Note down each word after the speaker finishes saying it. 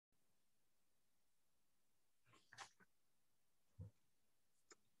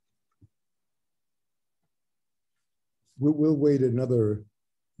we'll wait another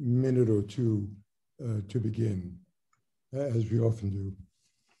minute or two to begin, as we often do.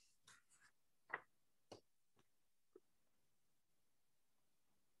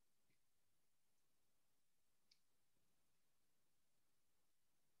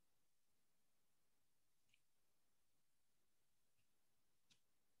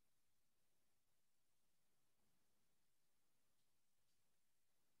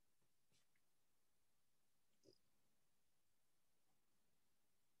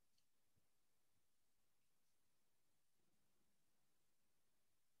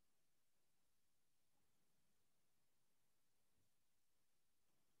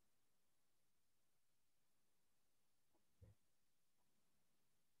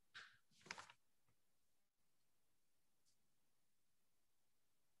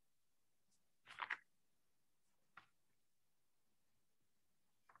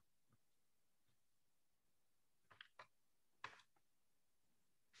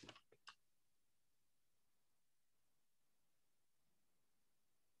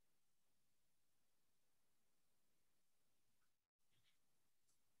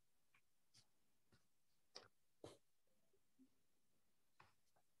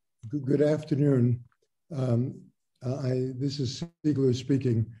 Good afternoon. This is Siegler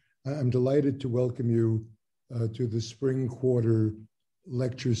speaking. I'm delighted to welcome you to the spring quarter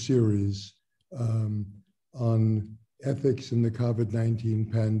lecture series on ethics in the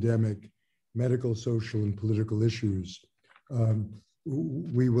COVID-19 pandemic, medical, social, and political issues.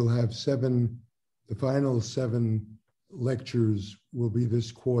 We will have the final 7 lectures will be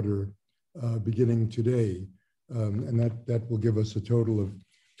this quarter, beginning today, and that will give us a total of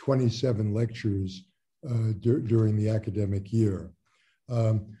 27 lectures during the academic year.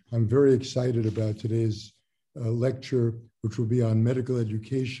 I'm very excited about today's lecture, which will be on medical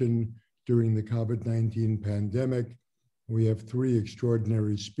education during the COVID-19 pandemic. We have 3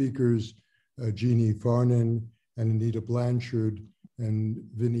 extraordinary speakers, Jeanne Farnan and Anita Blanchard and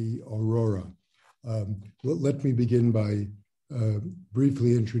Vineet Arora. Let me begin by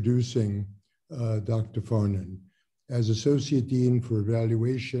briefly introducing Dr. Farnan. As Associate Dean for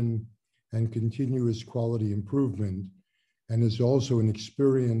Evaluation and Continuous Quality Improvement, and is also an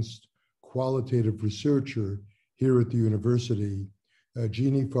experienced qualitative researcher here at the university,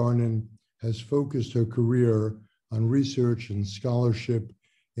 Jeanne Farnan has focused her career on research and scholarship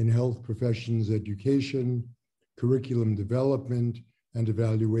in health professions education, curriculum development, and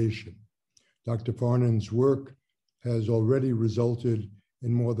evaluation. Dr. Farnan's work has already resulted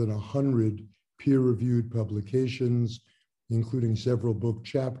in more than 100 peer-reviewed publications, including several book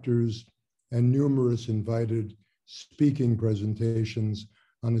chapters and numerous invited speaking presentations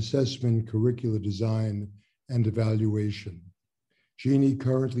on assessment, curricula design, and evaluation. Jeanne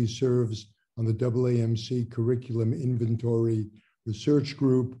currently serves on the AAMC Curriculum Inventory Research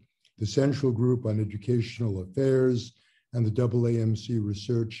Group, the Central Group on Educational Affairs, and the AAMC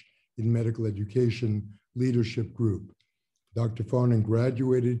Research in Medical Education Leadership Group. Dr. Farnan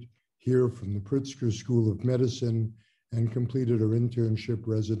graduated here from the Pritzker School of Medicine and completed her internship,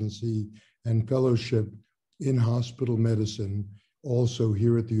 residency, and fellowship in hospital medicine, also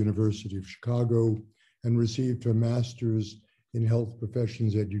here at the University of Chicago, and received her master's in health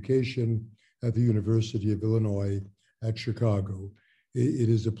professions education at the University of Illinois at Chicago. It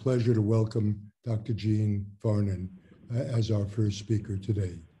is a pleasure to welcome Dr. Jeanne Farnan as our first speaker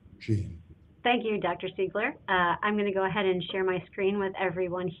today. Jeanne. Thank you, Dr. Siegler. I'm going to go ahead and share my screen with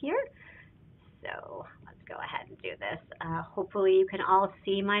everyone here. So let's go ahead and do this. Hopefully you can all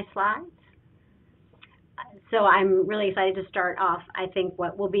see my slides. So I'm really excited to start off, I think,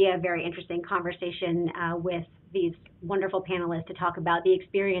 what will be a very interesting conversation with these wonderful panelists to talk about the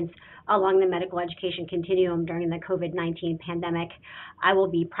experience along the medical education continuum during the COVID-19 pandemic. I will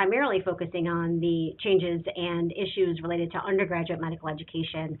be primarily focusing on the changes and issues related to undergraduate medical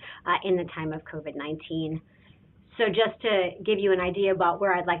education in the time of COVID-19. So just to give you an idea about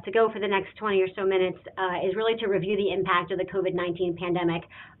where I'd like to go for the next 20 or so minutes is really to review the impact of the COVID-19 pandemic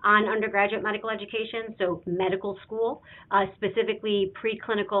on undergraduate medical education, so medical school, specifically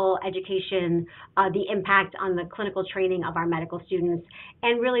preclinical education, the impact on the clinical training of our medical students,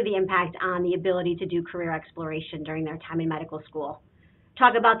 and really the impact on the ability to do career exploration during their time in medical school.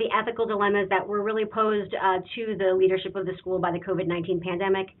 Talk about the ethical dilemmas that were really posed to the leadership of the school by the COVID-19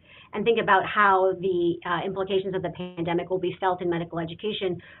 pandemic, and think about how the implications of the pandemic will be felt in medical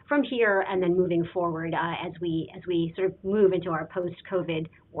education from here and then moving forward as we sort of move into our post-COVID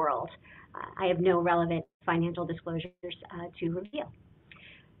world. I have no relevant financial disclosures to reveal.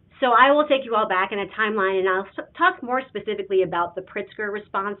 So I will take you all back in a timeline, and I'll talk more specifically about the Pritzker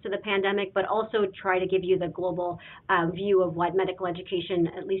response to the pandemic, but also try to give you the global view of what medical education,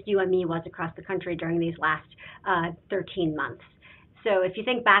 at least UME, was across the country during these last 13 months. So if you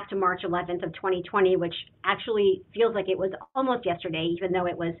think back to March 11th of 2020, which actually feels like it was almost yesterday, even though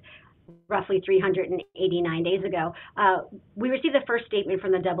it was roughly 389 days ago, we received the first statement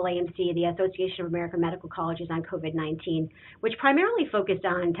from the AAMC, the Association of American Medical Colleges, on COVID-19, which primarily focused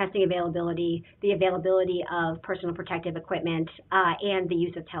on testing availability, the availability of personal protective equipment, and the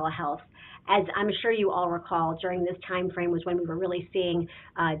use of telehealth. As I'm sure you all recall, during this time frame was when we were really seeing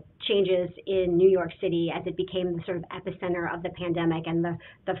changes in New York City as it became the sort of epicenter of the pandemic and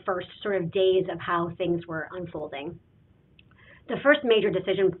the first sort of days of how things were unfolding. The first major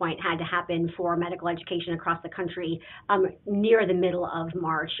decision point had to happen for medical education across the country near the middle of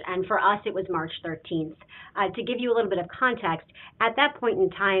March, and for us it was March 13th. To give you a little bit of context, at that point in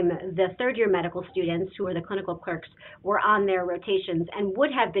time, the third-year medical students, who are the clinical clerks, were on their rotations and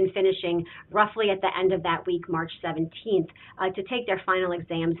would have been finishing roughly at the end of that week, March 17th, to take their final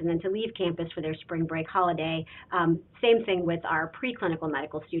exams and then to leave campus for their spring break holiday. Same thing with our preclinical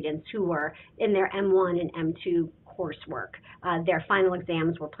medical students who were in their M1 and M2 coursework. Their final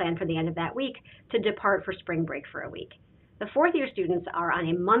exams were planned for the end of that week to depart for spring break for a week. The fourth-year students are on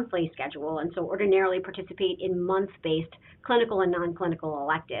a monthly schedule and so ordinarily participate in month-based clinical and non-clinical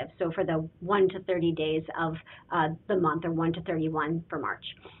electives, so for the 1 to 30 days of the month, or 1 to 31 for March.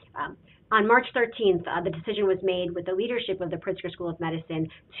 On March 13th, the decision was made with the leadership of the Pritzker School of Medicine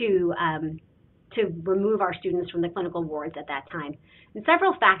to remove our students from the clinical wards at that time. And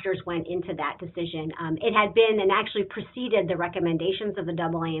several factors went into that decision. It had been and actually preceded the recommendations of the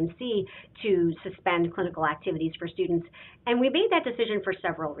AAMC to suspend clinical activities for students. And we made that decision for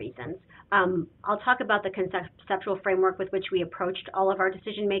several reasons. I'll talk about the conceptual framework with which we approached all of our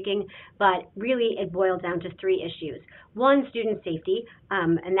decision making, but really it boiled down to three issues. One, student safety,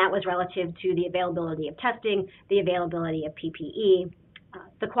 and that was relative to the availability of testing, the availability of PPE,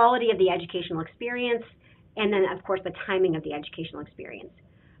 the quality of the educational experience, and then, of course, the timing of the educational experience.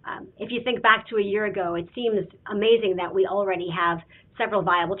 If you think back to a year ago, it seems amazing that we already have several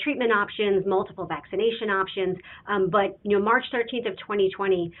viable treatment options, multiple vaccination options, but March 13th of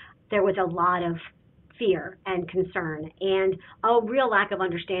 2020, there was a lot of fear and concern and a real lack of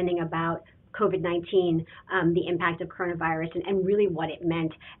understanding about COVID-19, the impact of coronavirus, and really what it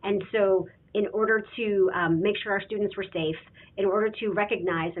meant. And so in order to make sure our students were safe, in order to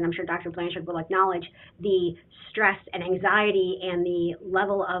recognize, and I'm sure Dr. Blanchard will acknowledge, the stress and anxiety and the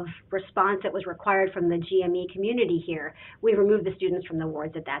level of response that was required from the GME community here, we removed the students from the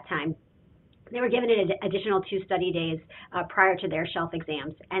wards at that time. They were given an additional 2 study days prior to their shelf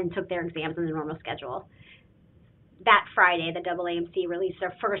exams and took their exams on the normal schedule. That Friday, the AAMC released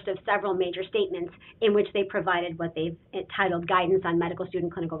their first of several major statements in which they provided what they've titled Guidance on Medical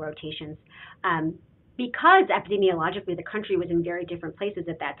Student Clinical Rotations. Because epidemiologically the country was in very different places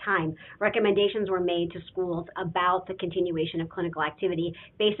at that time, recommendations were made to schools about the continuation of clinical activity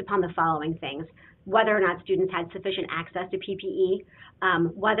based upon the following things: whether or not students had sufficient access to PPE,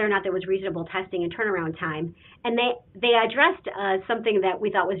 whether or not there was reasonable testing and turnaround time. And they addressed something that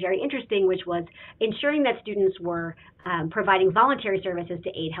we thought was very interesting, which was ensuring that students were providing voluntary services to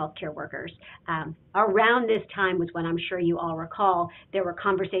aid healthcare workers. Around this time was when, I'm sure you all recall, there were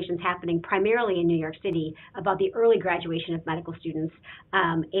conversations happening primarily in New York City about the early graduation of medical students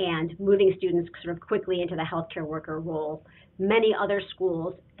and moving students sort of quickly into the healthcare worker role. Many other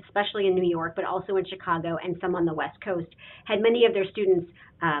schools, especially in New York, but also in Chicago and some on the West Coast, had many of their students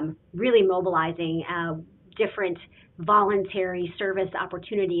really mobilizing different voluntary service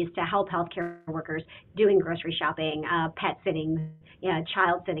opportunities to help healthcare workers, doing grocery shopping, pet sitting,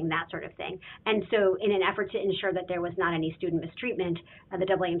 child sitting, that sort of thing. And so in an effort to ensure that there was not any student mistreatment, the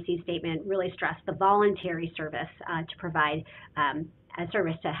AAMC statement really stressed the voluntary service to provide a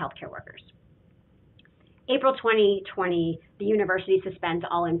service to healthcare workers. April 2020, the university suspends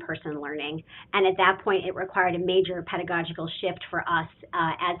all in-person learning, and at that point it required a major pedagogical shift for us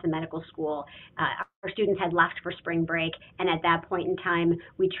as the medical school. Our students had left for spring break, and at that point in time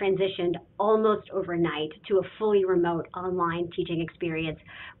we transitioned almost overnight to a fully remote online teaching experience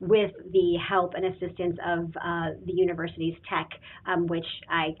with the help and assistance of the university's tech, which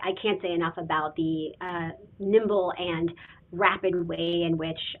I can't say enough about the nimble and rapid way in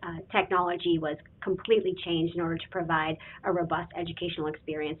which technology was completely changed in order to provide a robust educational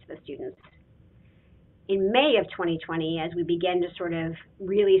experience for the students. In May of 2020, as we began to sort of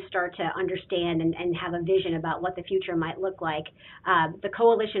really start to understand and have a vision about what the future might look like, the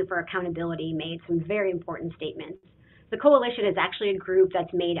Coalition for Accountability made some very important statements. The coalition is actually a group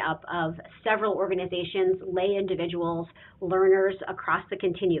that's made up of several organizations, lay individuals, learners across the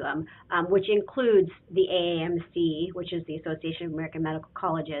continuum, which includes the AAMC, which is the Association of American Medical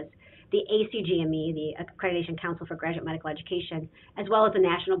Colleges, the ACGME, the Accreditation Council for Graduate Medical Education, as well as the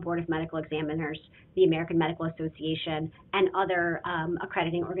National Board of Medical Examiners, the American Medical Association, and other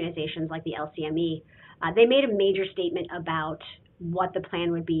accrediting organizations like the LCME. They made a major statement about what the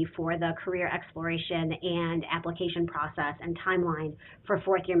plan would be for the career exploration and application process and timeline for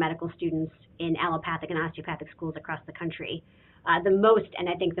fourth-year medical students in allopathic and osteopathic schools across the country. The most, and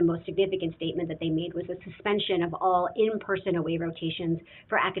I think the most significant statement that they made was the suspension of all in-person away rotations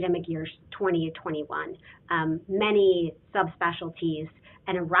for academic years 20 to 21. Many subspecialties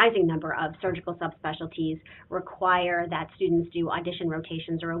and a rising number of surgical subspecialties require that students do audition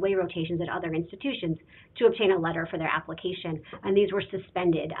rotations or away rotations at other institutions to obtain a letter for their application, and these were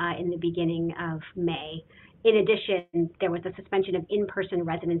suspended in the beginning of May. In addition, there was a suspension of in-person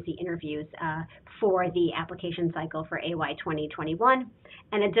residency interviews for the application cycle for AY 2021,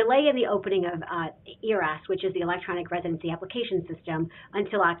 and a delay in the opening of ERAS, which is the Electronic Residency Application System,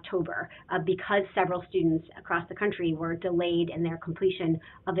 until October, because several students across the country were delayed in their completion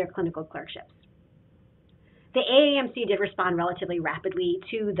of their clinical clerkships. The AAMC did respond relatively rapidly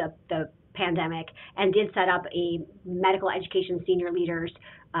to the pandemic and did set up a medical education senior leaders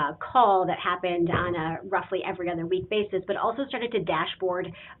call that happened on a roughly every other week basis, but also started to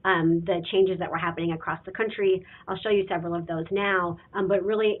dashboard the changes that were happening across the country. I'll show you several of those now, but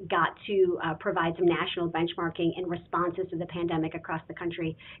really got to provide some national benchmarking in responses to the pandemic across the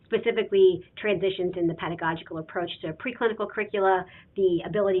country, specifically transitions in the pedagogical approach to preclinical curricula, the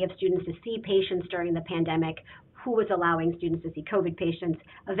ability of students to see patients during the pandemic, who was allowing students to see COVID patients,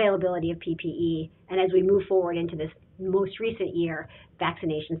 availability of PPE, and as we move forward into this most recent year,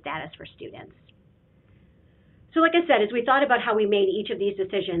 vaccination status for students. So like I said, as we thought about how we made each of these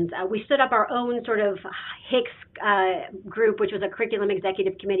decisions, we stood up our own sort of HICS group, which was a curriculum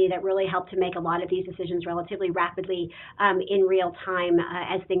executive committee that really helped to make a lot of these decisions relatively rapidly in real time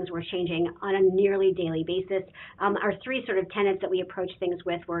as things were changing on a nearly daily basis. Our three sort of tenets that we approached things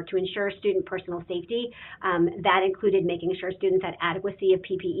with were to ensure student personal safety. That included making sure students had adequacy of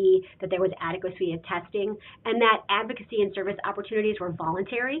PPE, that there was adequacy of testing, and that advocacy and service opportunities were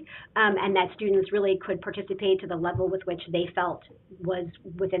voluntary, and that students really could participate to the level with which they felt was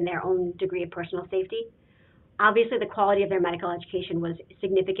within their own degree of personal safety. Obviously, the quality of their medical education was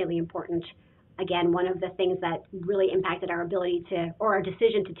significantly important. Again, one of the things that really impacted our ability to, or our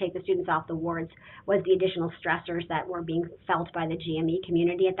decision to take the students off the wards, was the additional stressors that were being felt by the GME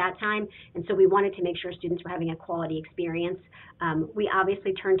community at that time. And so we wanted to make sure students were having a quality experience. We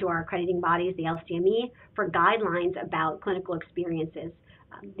obviously turned to our accrediting bodies, the LCME, for guidelines about clinical experiences.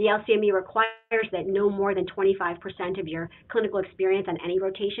 The LCME requires that no more than 25% of your clinical experience on any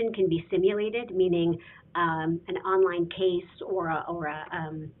rotation can be simulated, meaning an online case or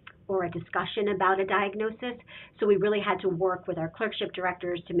a discussion about a diagnosis. So we really had to work with our clerkship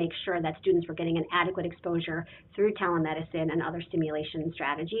directors to make sure that students were getting an adequate exposure through telemedicine and other stimulation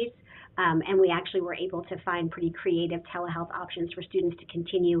strategies. And we actually were able to find pretty creative telehealth options for students to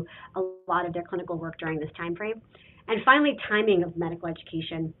continue a lot of their clinical work during this time frame. And finally, timing of medical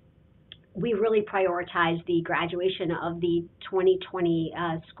education. We really prioritized the graduation of the 2020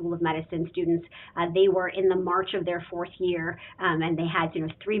 School of Medicine students. They were in the March of their fourth year, and they had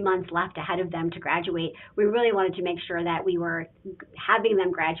 3 months left ahead of them to graduate. We really wanted to make sure that we were having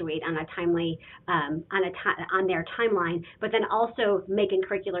them graduate on a timely, on their timeline, but then also making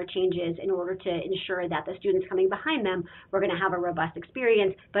curricular changes in order to ensure that the students coming behind them were going to have a robust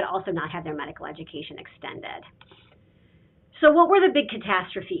experience, but also not have their medical education extended. So what were the big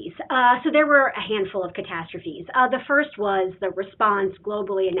catastrophes? So there were a handful of catastrophes. The first was the response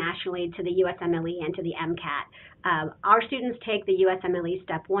globally and nationally to the USMLE and to the MCAT. Our students take the USMLE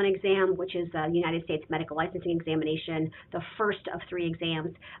Step 1 exam, which is the United States Medical Licensing Examination, the first of 3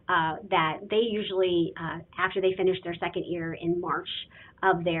 exams that they usually, after they finish their second year in March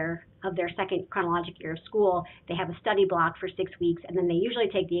of their second chronologic year of school, they have a study block for 6 weeks, and then they usually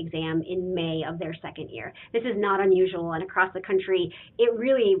take the exam in May of their second year. This is not unusual, and across the country, it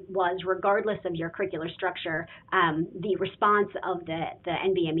really was, regardless of your curricular structure, the response of the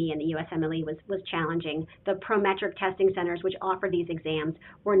NBME and the USMLE was challenging. The prometric testing centers, which offer these exams,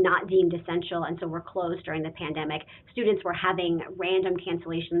 were not deemed essential, and so were closed during the pandemic. Students were having random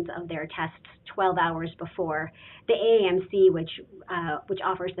cancellations of their tests 12 hours before. The AAMC, which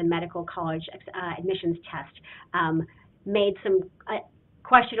offers the medical college admissions test, made some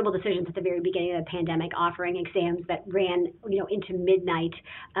questionable decisions at the very beginning of the pandemic, offering exams that ran, into midnight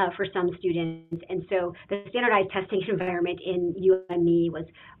for some students. And so the standardized testing environment in UME was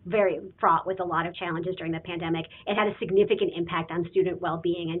very fraught with a lot of challenges during the pandemic. It had a significant impact on student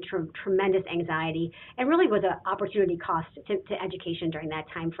well-being and tremendous anxiety, and really was an opportunity cost to education during that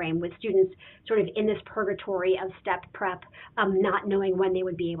time frame, with students sort of in this purgatory of step prep, not knowing when they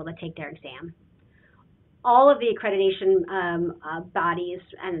would be able to take their exam. All of the accreditation bodies,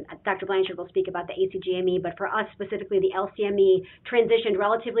 and Dr. Blanchard will speak about the ACGME, but for us specifically, the LCME transitioned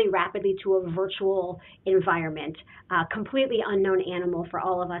relatively rapidly to a virtual environment, completely unknown animal for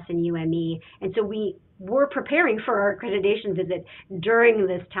all of us in UME. And so we were preparing for our accreditation visit during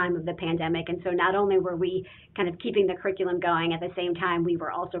this time of the pandemic. And so not only were we kind of keeping the curriculum going, at the same time, we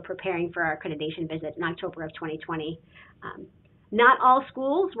were also preparing for our accreditation visit in October of 2020. Not all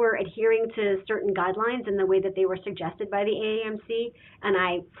schools were adhering to certain guidelines in the way that they were suggested by the AAMC, and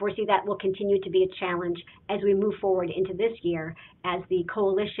I foresee that will continue to be a challenge as we move forward into this year, as the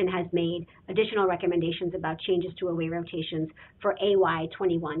coalition has made additional recommendations about changes to away rotations for AY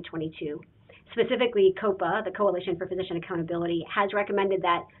 21-22. Specifically, COPA, the Coalition for Physician Accountability, has recommended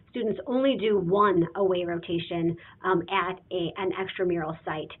that students only do one away rotation at an extramural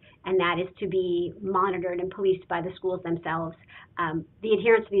site, and that is to be monitored and policed by the schools themselves. The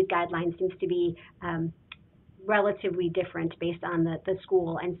adherence to these guidelines seems to be relatively different based on the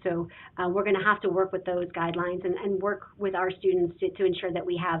school, and so we're going to have to work with those guidelines and work with our students to ensure that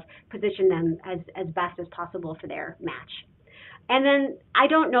we have positioned them as best as possible for their match. And then I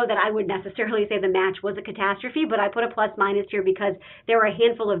don't know that I would necessarily say the match was a catastrophe, but I put a plus minus here because there were a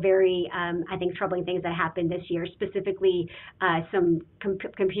handful of very, I think, troubling things that happened this year, specifically some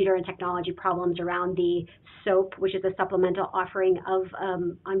computer and technology problems around the SOAP, which is a supplemental offering of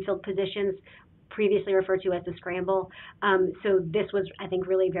unfilled positions, previously referred to as the scramble. So this was, I think,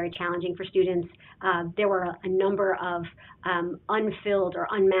 really very challenging for students. There were a number of unfilled or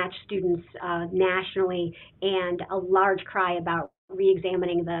unmatched students nationally, and a large cry about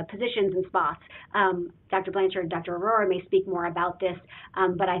re-examining the positions and spots. Dr. Blanchard and Dr. Arora may speak more about this,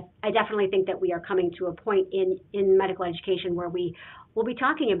 but I definitely think that we are coming to a point in medical education where we will be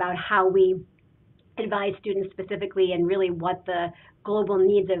talking about how we advise students specifically, and really what the global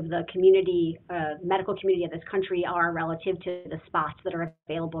needs of the community, medical community of this country are relative to the spots that are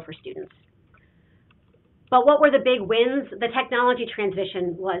available for students. But what were the big wins? The technology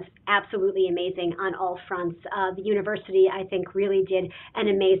transition was absolutely amazing on all fronts. The university, I think, really did an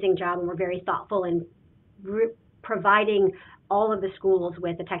amazing job, and were very thoughtful in providing all of the schools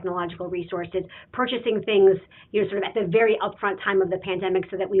with the technological resources, purchasing things, sort of at the very upfront time of the pandemic,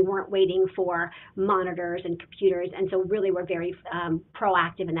 so that we weren't waiting for monitors and computers. And so really we're very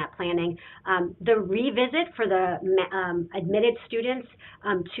proactive in that planning. The revisit for the admitted students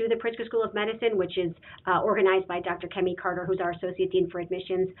to the Pritzker School of Medicine, which is organized by Dr. Kemi Carter, who's our Associate Dean for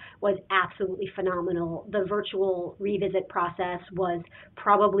Admissions, was absolutely phenomenal. The virtual revisit process was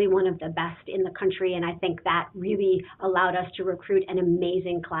probably one of the best in the country, and I think that really allowed us to recruit an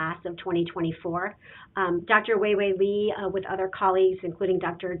amazing class of 2024. Dr. Weiwei Lee, with other colleagues, including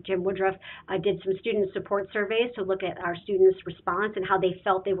Dr. Jim Woodruff, did some student support surveys to look at our students' response and how they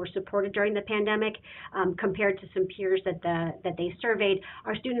felt they were supported during the pandemic, compared to some peers that they surveyed.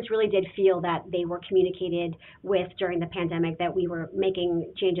 Our students really did feel that they were communicated with during the pandemic, that we were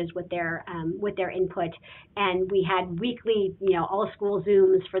making changes with their input, and we had weekly, all school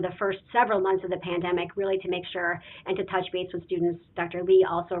Zooms for the first several months of the pandemic, really to make sure and to touch base with students. Dr. Lee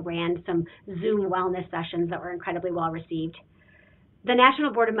also ran some Zoom wellness sessions that were incredibly well received. The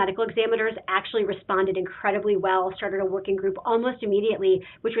National Board of Medical Examiners actually responded incredibly well, started a working group almost immediately,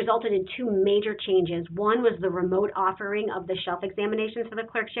 which resulted in two major changes. One was the remote offering of the shelf examinations for the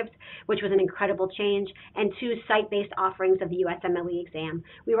clerkships, which was an incredible change, and two, site-based offerings of the USMLE exam.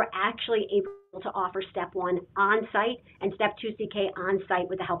 We were actually able to offer Step 1 on-site and Step 2 CK on-site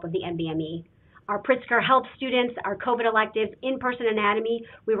with the help of the NBME. Our Pritzker Health students, our COVID electives, in-person anatomy,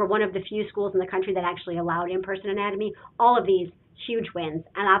 we were one of the few schools in the country that actually allowed in-person anatomy. All of these huge wins.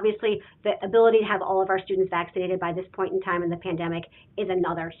 And obviously, the ability to have all of our students vaccinated by this point in time in the pandemic is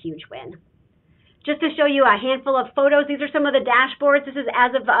another huge win. Just to show you a handful of photos, these are some of the dashboards. This is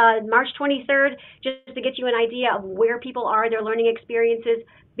as of March 23rd, just to get you an idea of where people are, their learning experiences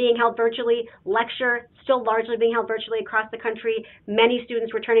being held virtually. Lecture still largely being held virtually across the country. Many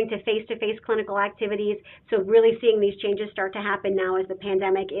students returning to face-to-face clinical activities. So really seeing these changes start to happen now as the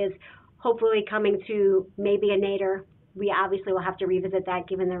pandemic is hopefully coming to maybe a nadir. We obviously will have to revisit that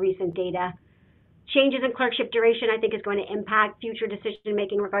given the recent data. Changes in clerkship duration, I think, is going to impact future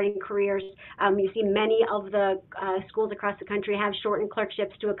decision-making regarding careers. You see many of the schools across the country have shortened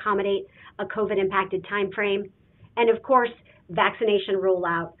clerkships to accommodate a COVID-impacted time frame. And of course, vaccination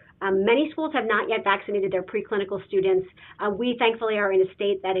rollout. Many schools have not yet vaccinated their preclinical students. We thankfully are in a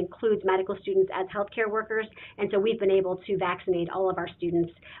state that includes medical students as healthcare workers, and so we've been able to vaccinate all of our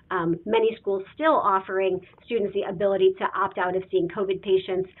students. Many schools still offering students the ability to opt out of seeing COVID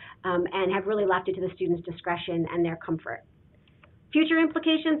patients and have really left it to the students' discretion and their comfort. Future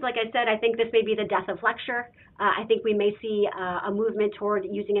implications, like I said, I think this may be the death of lecture. I think we may see a movement toward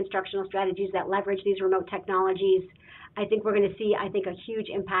using instructional strategies that leverage these remote technologies. I think we're going to see, a huge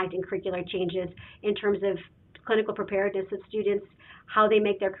impact in curricular changes in terms of clinical preparedness of students, how they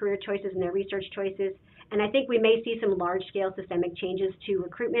make their career choices and their research choices. And I think we may see some large-scale systemic changes to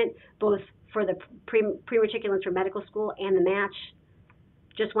recruitment, both for the pre-matriculants for medical school and the match.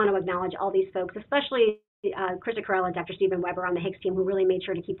 Just want to acknowledge all these folks, especially Krista Carell and Dr. Stephen Weber on the Higgs team, who really made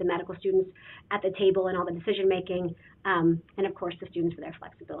sure to keep the medical students at the table and all the decision-making, and of course the students for their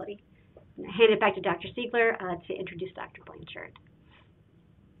flexibility. I hand it back to Dr. Siegler to introduce Dr. Blanchard.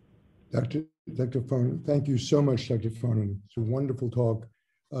 Dr. Farnan, thank you so much, Dr. Farnan. It's a wonderful talk.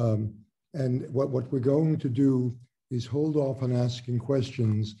 And what we're going to do is hold off on asking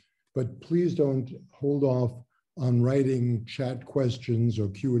questions, but please don't hold off on writing chat questions or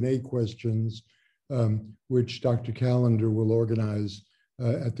Q&A questions, which Dr. Callender will organize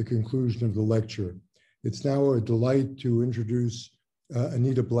at the conclusion of the lecture. It's now a delight to introduce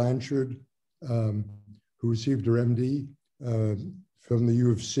Anita Blanchard, who received her MD from the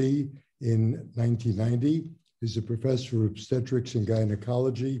U of C in 1990, is a professor of obstetrics and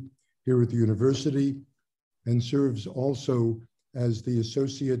gynecology here at the university, and serves also as the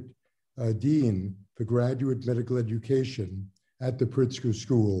associate dean for graduate medical education at the Pritzker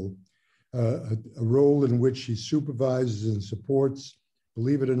School, a role in which she supervises and supports,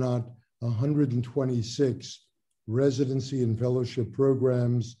 believe it or not, 126 residency and fellowship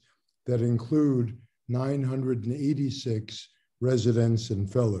programs that include 986 residents and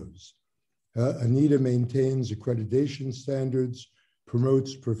fellows. Anita maintains accreditation standards,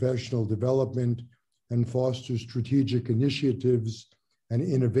 promotes professional development, and fosters strategic initiatives and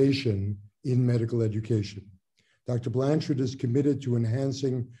innovation in medical education. Dr. Blanchard is committed to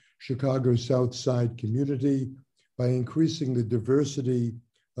enhancing Chicago's South Side community by increasing the diversity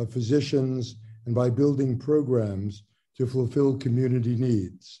of physicians and by building programs to fulfill community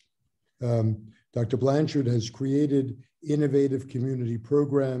needs. Dr. Blanchard has created innovative community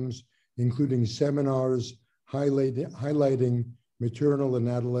programs, including seminars highlighting maternal and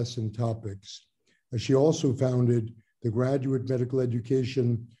adolescent topics. She also founded the Graduate Medical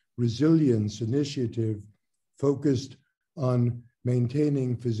Education Resilience Initiative, focused on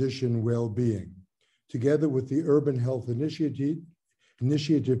maintaining physician well-being. Together with the Urban Health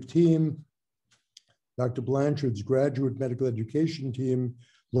Initiative team, Dr. Blanchard's graduate medical education team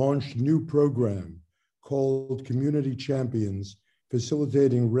launched a new program called Community Champions,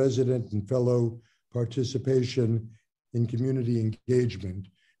 facilitating resident and fellow participation in community engagement.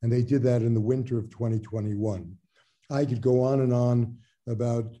 And they did that in the winter of 2021. I could go on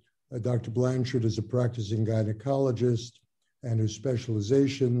about Dr. Blanchard as a practicing gynecologist and her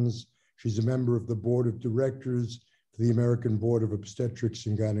specializations. She's a member of the board of directors for the American Board of Obstetrics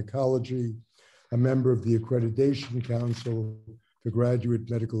and Gynecology, a member of the Accreditation Council for Graduate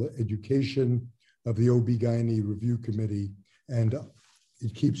Medical Education of the OB-GYN Review Committee, and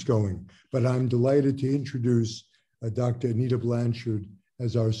it keeps going. But I'm delighted to introduce Dr. Anita Blanchard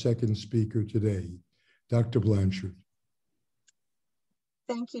as our second speaker today. Dr. Blanchard.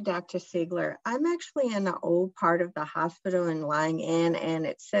 Thank you, Dr. Siegler. I'm actually in the old part of the hospital and lying in, and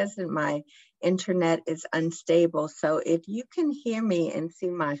it says that my internet is unstable. So if you can hear me and see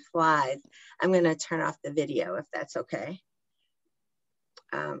my slides, I'm going to turn off the video if that's okay.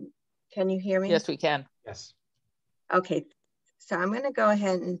 Can you hear me? Yes, we can. Yes. Okay, so I'm going to go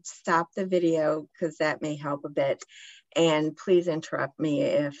ahead and stop the video because that may help a bit. And please interrupt me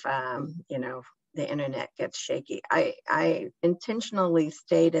if, the internet gets shaky. I intentionally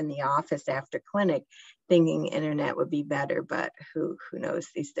stayed in the office after clinic thinking internet would be better, but who knows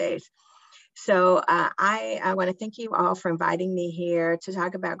these days. So I want to thank you all for inviting me here to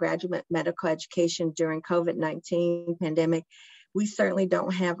talk about graduate medical education during COVID-19 pandemic. We certainly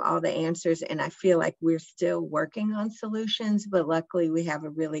don't have all the answers, and I feel like we're still working on solutions, but luckily we have a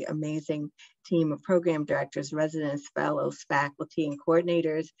really amazing team of program directors, residents, fellows, faculty, and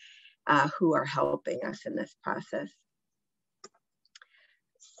coordinators who are helping us in this process.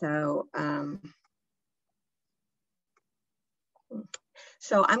 So,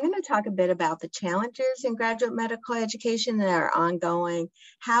 So I'm going to talk a bit about the challenges in graduate medical education that are ongoing,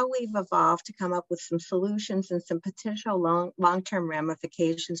 how we've evolved to come up with some solutions and some potential long-term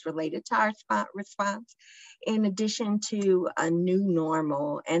ramifications related to our response, in addition to a new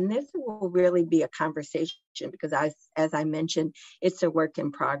normal. And this will really be a conversation because as I mentioned, it's a work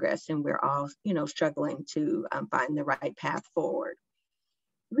in progress and we're all, struggling to find the right path forward.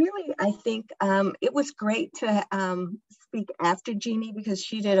 Really, I think it was great to speak after Jeanne because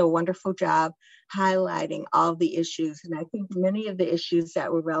she did a wonderful job highlighting all the issues. And I think many of the issues that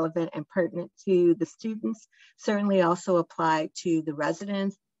were relevant and pertinent to the students certainly also apply to the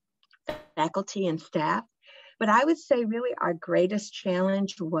residents, faculty, and staff. But I would say really our greatest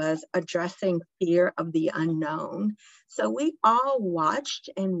challenge was addressing fear of the unknown. So we all watched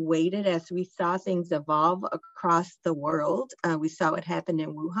and waited as we saw things evolve across the world. We saw what happened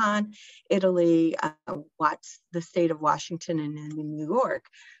in Wuhan, Italy, watched the state of Washington, and in New York.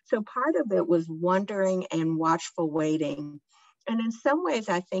 So part of it was wondering and watchful waiting. And in some ways,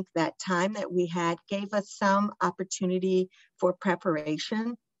 I think that time that we had gave us some opportunity for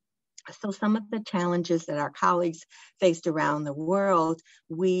preparation. So some of the challenges that our colleagues faced around the world,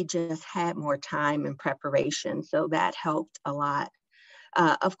 we just had more time and preparation. So that helped a lot.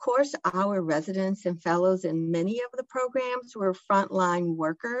 Of course, our residents and fellows in many of the programs were frontline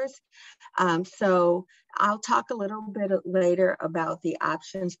workers. So I'll talk a little bit later about the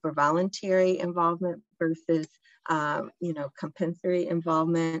options for voluntary involvement versus, compensatory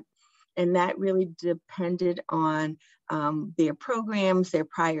involvement. And that really depended on their programs, their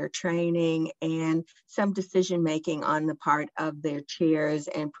prior training, and some decision-making on the part of their chairs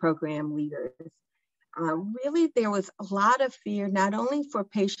and program leaders. Really, there was a lot of fear, not only for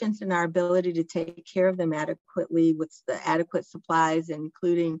patients and our ability to take care of them adequately with the adequate supplies,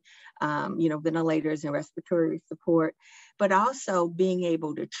 including, ventilators and respiratory support, but also being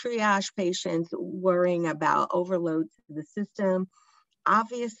able to triage patients, worrying about overload to the system.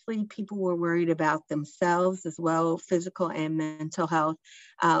 Obviously, people were worried about themselves as well, physical and mental health.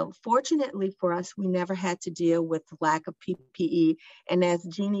 Fortunately for us, we never had to deal with the lack of PPE. And as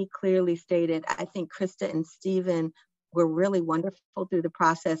Jeanne clearly stated, I think Krista and Stephen were really wonderful through the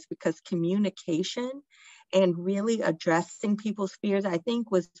process because communication and really addressing people's fears, I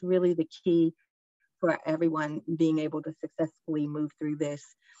think, was really the key for everyone being able to successfully move through this.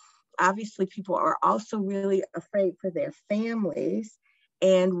 Obviously, people are also really afraid for their families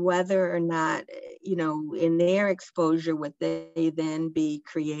and whether or not, in their exposure, would they then be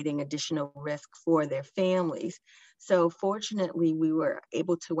creating additional risk for their families. So fortunately, we were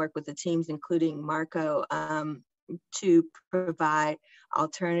able to work with the teams, including Marco, to provide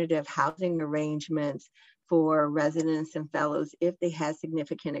alternative housing arrangements for residents and fellows if they had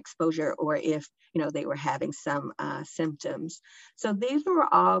significant exposure or if they were having some symptoms. So these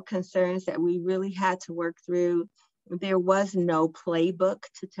were all concerns that we really had to work through. There was no playbook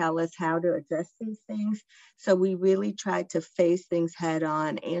to tell us how to address these things. So we really tried to face things head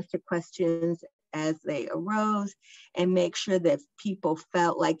on, answer questions as they arose, and make sure that people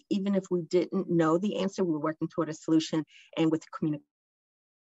felt like even if we didn't know the answer, we were working toward a solution and with communication.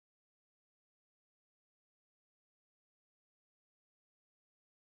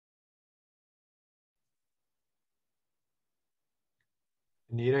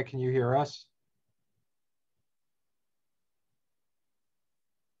 Anita, can you hear us?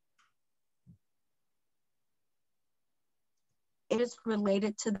 Is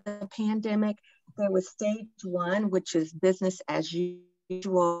related to the pandemic. There was stage one, which is business as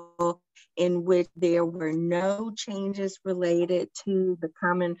usual, in which there were no changes related to the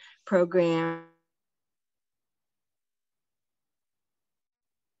common program.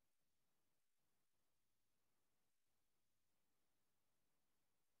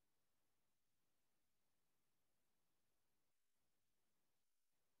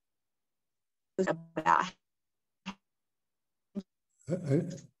 About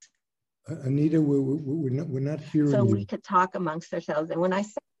Anita, we're not hearing so you. we could talk amongst ourselves. And when I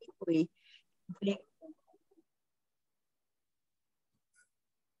say we,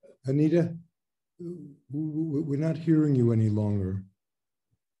 Anita, we're not hearing you any longer.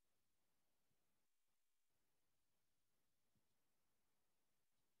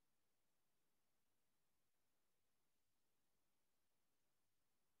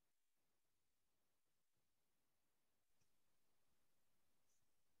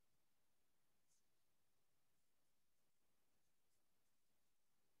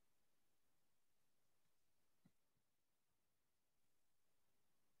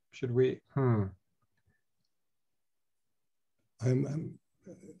 Should we?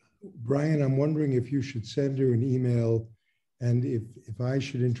 Brian, I'm wondering if you should send her an email And if I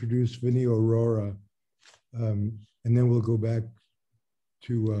should introduce Vinnie Aurora, and then we'll go back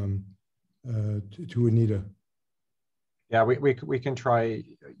to Anita. Yeah, we can try.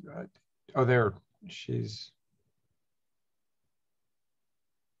 Oh, there she's.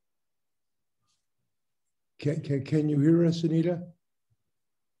 Can you hear us, Anita?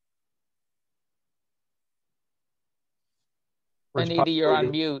 Anita, you're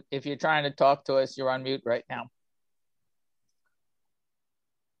on mute. If you're trying to talk to us, you're on mute right now.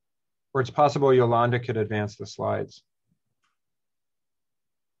 Or it's possible Yolanda could advance the slides.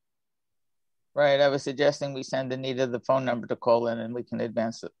 Right, I was suggesting we send Anita the phone number to call in and we can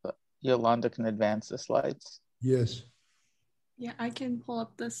advance it. Yolanda can advance the slides. Yes. Yeah, I can pull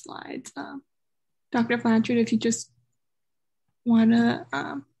up the slides. Dr. Blanchard, if you just want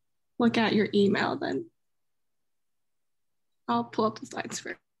to look at your email, then I'll pull up the slides for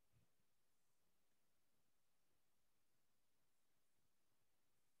you.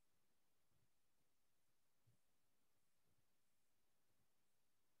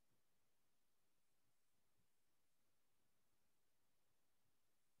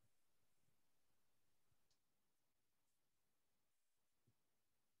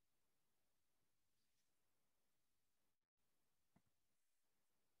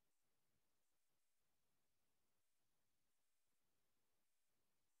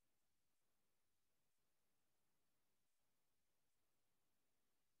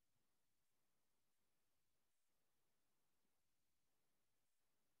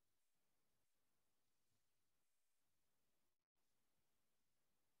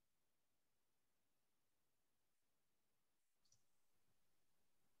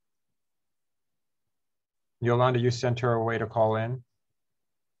 Yolanda, you sent her a way to call in.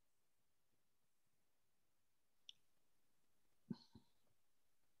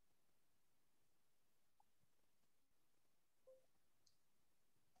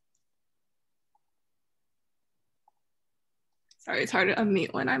 Sorry, it's hard to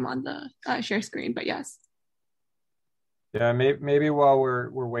unmute when I'm on the share screen, but yes. Yeah, maybe while we're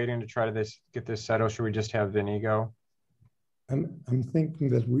waiting to try to get this settled, should we just have Vinny go? I'm thinking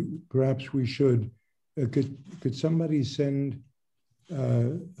that perhaps we should. Could somebody send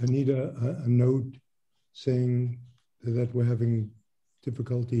Anita a note saying that we're having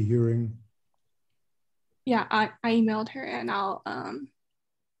difficulty hearing? Yeah, I emailed her and I'll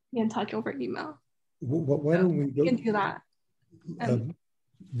be in touch over email. Why don't we go? We can do that.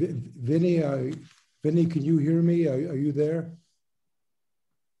 Vinny, can you hear me? Are you there?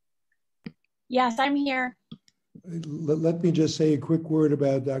 Yes, I'm here. Let me just say a quick word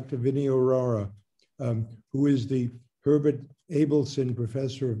about Dr. Vinnie Aurora, who is the Herbert Abelson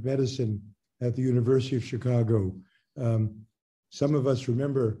Professor of Medicine at the University of Chicago. Some of us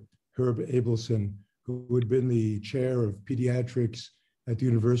remember Herb Abelson, who had been the chair of pediatrics at the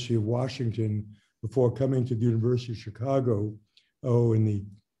University of Washington before coming to the University of Chicago, in the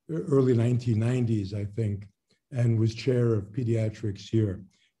early 1990s, I think, and was chair of pediatrics here.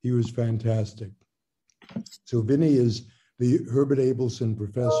 He was fantastic. So Vinny is the Herbert Abelson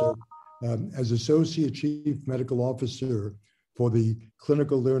Professor. As Associate Chief Medical Officer for the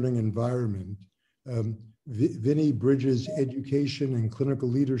Clinical Learning Environment, Vinny bridges education and clinical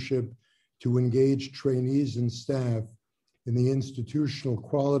leadership to engage trainees and staff in the institutional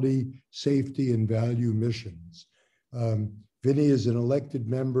quality, safety, and value missions. Vinny is an elected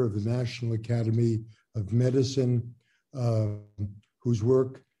member of the National Academy of Medicine, whose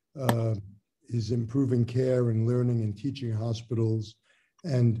work is improving care and learning and teaching hospitals.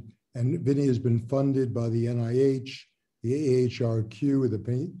 And Vinny has been funded by the NIH, the AHRQ,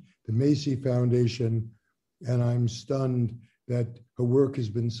 the Macy Foundation, and I'm stunned that her work has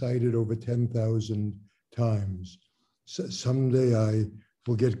been cited over 10,000 times. So someday I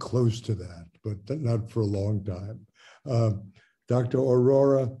will get close to that, but not for a long time. Dr.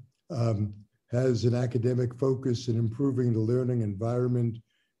 Aurora has an academic focus in improving the learning environment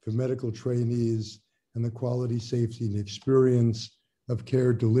for medical trainees and the quality, safety, and experience of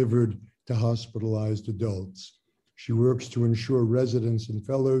care delivered to hospitalized adults. She works to ensure residents and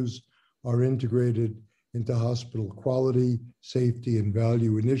fellows are integrated into hospital quality, safety, and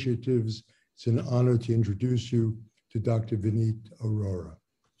value initiatives. It's an honor to introduce you to Dr. Vineet Arora.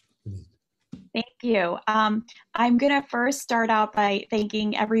 Vineet. Thank you. I'm going to first start out by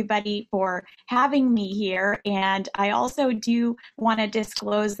thanking everybody for having me here. And I also do want to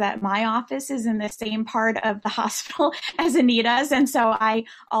disclose that my office is in the same part of the hospital as Anita's. And so I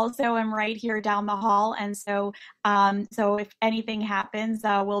also am right here down the hall. And so if anything happens,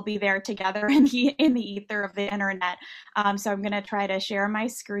 we'll be there together in the ether of the internet. So I'm going to try to share my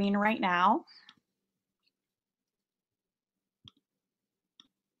screen right now.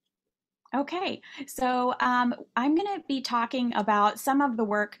 Okay, so I'm going to be talking about some of the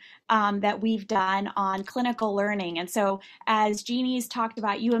work that we've done on clinical learning. And so as Jeannie's talked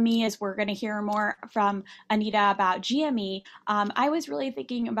about UME, as we're going to hear more from Anita about GME, I was really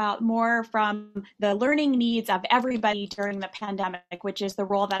thinking about more from the learning needs of everybody during the pandemic, which is the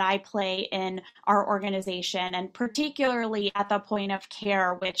role that I play in our organization, and particularly at the point of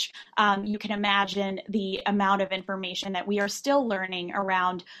care, which you can imagine the amount of information that we are still learning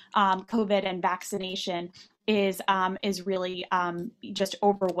around COVID and vaccination is really just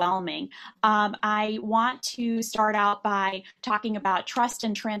overwhelming. I want to start out by talking about trust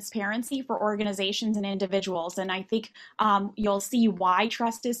and transparency for organizations and individuals. And I think you'll see why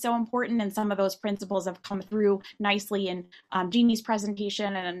trust is so important. And some of those principles have come through nicely in Jeannie's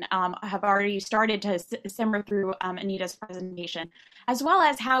presentation and have already started to simmer through Anita's presentation, as well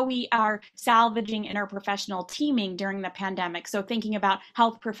as how we are salvaging interprofessional teaming during the pandemic. So thinking about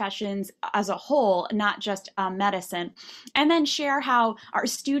health professions as a whole, not just medicine, and then share how our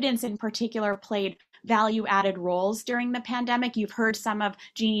students in particular played value-added roles during the pandemic. You've heard some of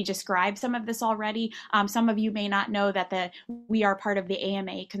Jeannie describe some of this already. Some of you may not know that we are part of the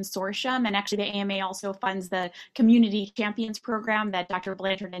AMA consortium, and actually the AMA also funds the Community Champions program that Dr.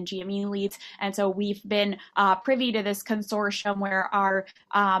 Blanchard and GME leads. And so we've been privy to this consortium where our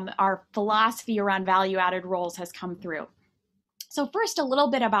philosophy around value-added roles has come through. So first, a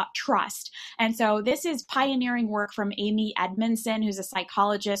little bit about trust. And so this is pioneering work from Amy Edmondson, who's a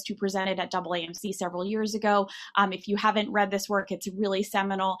psychologist who presented at AAMC several years ago. If you haven't read this work, it's really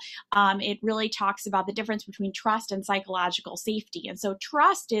seminal. It really talks about the difference between trust and psychological safety. And so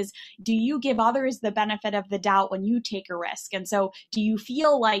trust is, do you give others the benefit of the doubt when you take a risk? And so do you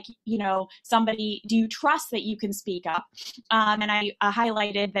feel like, do you trust that you can speak up? And I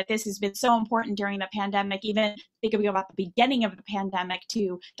highlighted that this has been so important during the pandemic, even thinking about the beginning of the pandemic,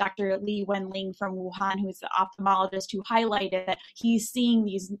 to Dr. Li Wenling from Wuhan, who is the ophthalmologist, who highlighted that he's seeing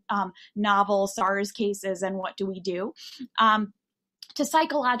these novel SARS cases, and what do we do? To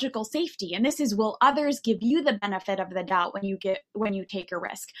psychological safety. And this is, will others give you the benefit of the doubt when you take a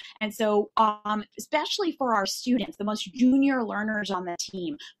risk? And so especially for our students, the most junior learners on the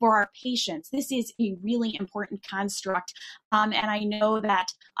team, for our patients, this is a really important construct. And I know that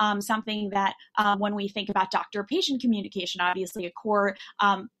something that when we think about doctor-patient communication, obviously a core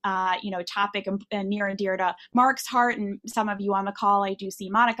topic and near and dear to Mark's heart, and some of you on the call, I do see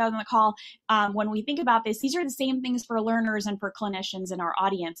Monica on the call. When we think about this, these are the same things for learners and for clinicians in our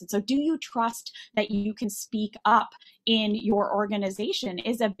audience. And so do you trust that you can speak up in your organization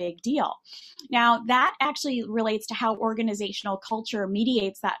is a big deal. Now, that actually relates to how organizational culture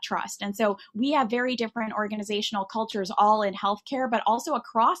mediates that trust. And so we have very different organizational cultures all in healthcare, but also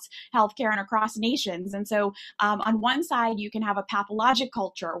across healthcare and across nations. And so on one side, you can have a pathologic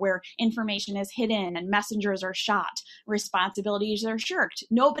culture where information is hidden and messengers are shot, responsibilities are shirked.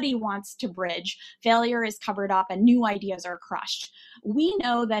 Nobody wants to bridge. Failure is covered up and new ideas are crushed. We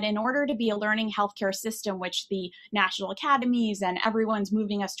know that in order to be a learning healthcare system, which the national academies and everyone's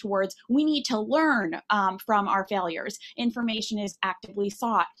moving us towards, we need to learn from our failures. Information is actively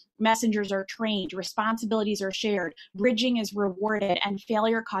sought. Messengers are trained, responsibilities are shared, bridging is rewarded, and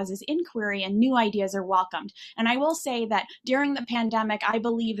failure causes inquiry and new ideas are welcomed. And I will say that during the pandemic, I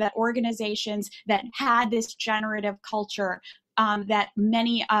believe that organizations that had this generative culture that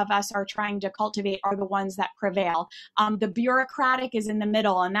many of us are trying to cultivate are the ones that prevail. The bureaucratic is in the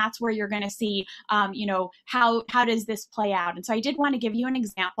middle, and that's where you're going to see, how does this play out? And so I did want to give you an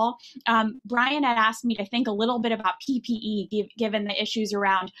example. Brian had asked me to think a little bit about PPE, given the issues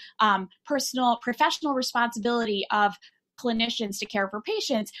around professional responsibility of clinicians to care for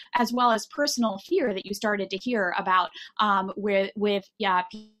patients, as well as personal fear that you started to hear about with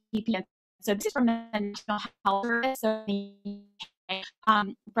PPE. So this is from the National Health Service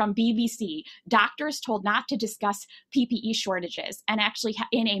from BBC. Doctors told not to discuss PPE shortages, and actually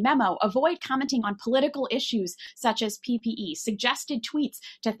in a memo, avoid commenting on political issues such as PPE, suggested tweets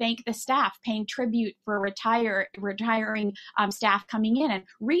to thank the staff, paying tribute for retiring staff coming in, and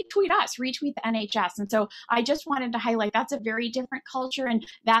retweet the NHS. And so I just wanted to highlight that's a very different culture, and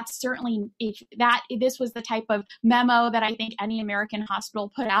that's certainly, if this was the type of memo that I think any American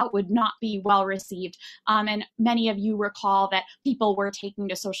hospital put out, would not be well received. And many of you recall that people were taking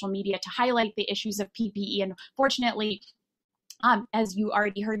to social media to highlight the issues of PPE. And fortunately, as you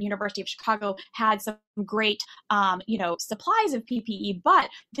already heard, the University of Chicago had some great, supplies of PPE,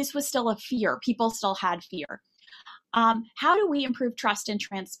 but this was still a fear. People still had fear. How do we improve trust and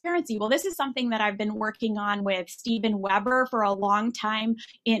transparency? Well, this is something that I've been working on with Stephen Weber for a long time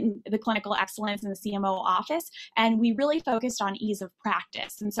in the clinical excellence in the CMO office, and we really focused on ease of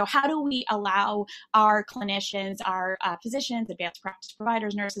practice. And so how do we allow our clinicians, our physicians, advanced practice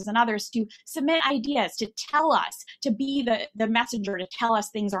providers, nurses, and others to submit ideas, to tell us, to be the messenger, to tell us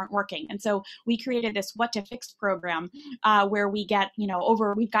things aren't working? And so we created this What to Fix program where we get,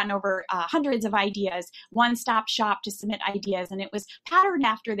 we've gotten over hundreds of ideas, one-stop shop to submit ideas. And it was patterned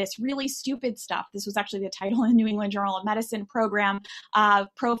after this really stupid stuff. This was actually the title in the New England Journal of Medicine program,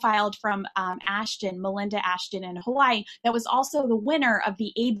 profiled from Melinda Ashton in Hawaii, that was also the winner of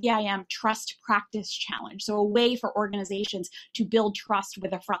the ABIM Trust Practice Challenge. So a way for organizations to build trust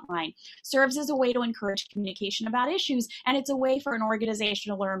with the front line. Serves as a way to encourage communication about issues, and it's a way for an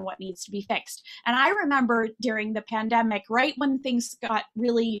organization to learn what needs to be fixed. And I remember during the pandemic, right when things got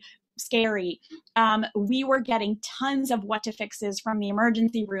really scary, we were getting tons of what to fixes from the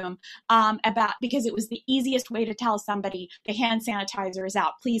emergency room because it was the easiest way to tell somebody the hand sanitizer is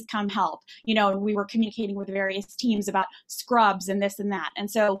out, please come help. And we were communicating with various teams about scrubs and this and that.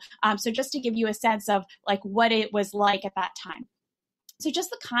 And so just to give you a sense of like what it was like at that time. So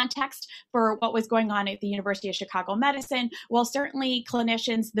just the context for what was going on at the University of Chicago Medicine, well, certainly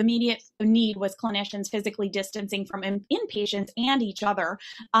clinicians, the immediate need was clinicians physically distancing from inpatients and each other,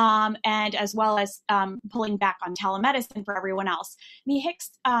 and as well as pulling back on telemedicine for everyone else. The Hicks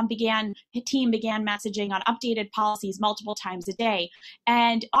team began messaging on updated policies multiple times a day,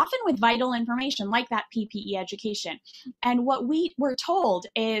 and often with vital information like that PPE education. And what we were told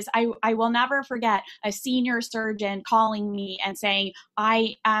is, I will never forget a senior surgeon calling me and saying,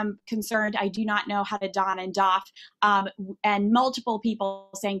 I am concerned, I do not know how to don and doff, and multiple people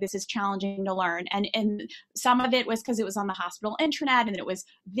saying this is challenging to learn. And some of it was because it was on the hospital intranet and it was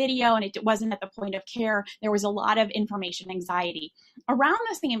video and it wasn't at the point of care. There was a lot of information anxiety. Around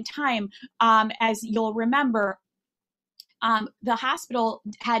the same time, as you'll remember, the hospital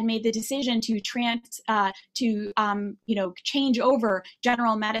had made the decision to change over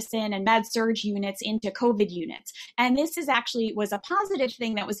general medicine and med surg units into COVID units. And this was a positive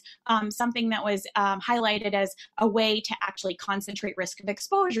thing that was something that was highlighted as a way to actually concentrate risk of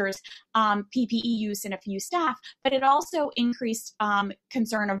exposures, PPE use in a few staff, but it also increased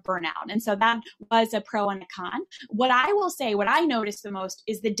concern of burnout. And so that was a pro and a con. What I noticed the most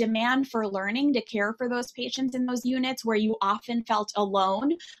is the demand for learning to care for those patients in those units where you often felt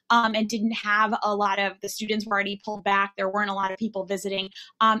alone and didn't have a lot of the students were already pulled back. There weren't a lot of people visiting,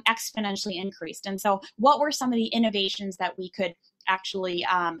 exponentially increased. And so what were some of the innovations that we could actually,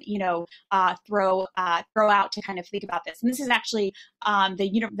 throw out to kind of think about this? And this is actually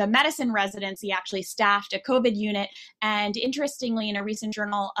the medicine residency actually staffed a COVID unit. And interestingly, in a recent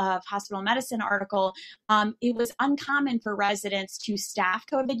Journal of Hospital Medicine article, it was uncommon for residents to staff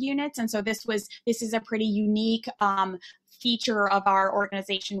COVID units. And so this is a pretty unique feature of our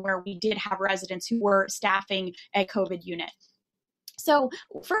organization where we did have residents who were staffing a COVID unit. So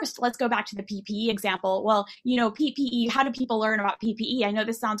first, let's go back to the PPE example. Well, PPE, how do people learn about PPE? I know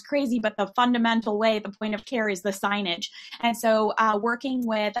this sounds crazy, but the fundamental way, the point of care is the signage. And so working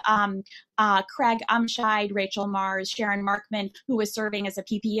with Craig Umscheid, Rachel Mars, Sharon Markman, who was serving as a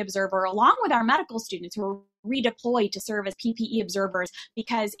PPE observer, along with our medical students who were redeployed to serve as PPE observers,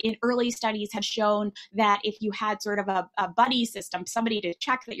 because in early studies had shown that if you had sort of a buddy system, somebody to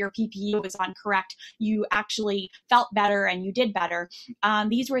check that your PPE was on correct, you actually felt better and you did better.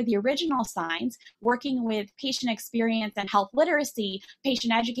 These were the original signs. Working with patient experience and health literacy,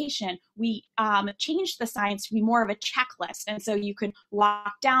 patient education, we changed the signs to be more of a checklist. And so you could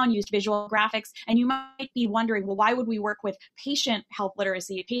walk down, use visual graphics, and you might be wondering, well, why would we work with patient health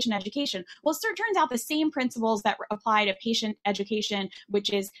literacy, patient education? Well, it turns out the same principles that apply to patient education, which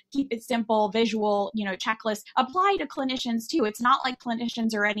is keep it simple, visual, checklist, apply to clinicians too. It's not like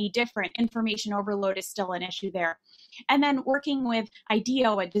clinicians are any different. Information overload is still an issue there. And then working with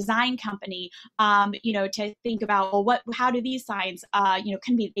IDEO, a design company, to think about, well, how do these signs,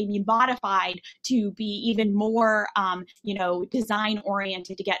 can be modified to be even more, design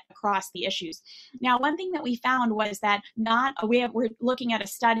oriented to get across the issues. Now, one thing that we found was that we're looking at a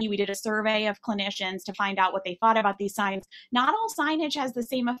study, we did a survey of clinicians to find out what they thought about these signs. Not all signage has the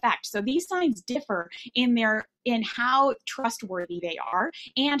same effect. So these signs differ in how trustworthy they are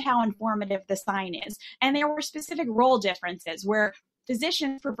and how informative the sign is. And there were specific role differences where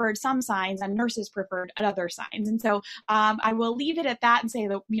physicians preferred some signs and nurses preferred other signs. And so I will leave it at that and say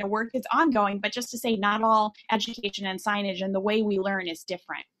that work is ongoing, but just to say not all education and signage and the way we learn is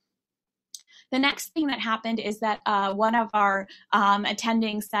different. The next thing that happened is that one of our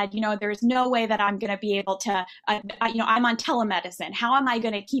attendings said, there's no way that I'm going to be able to, I'm on telemedicine. How am I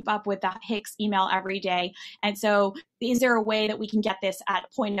going to keep up with the HICS email every day? And so is there a way that we can get this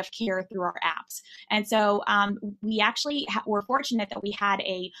at point of care through our apps? And so we actually were fortunate that we had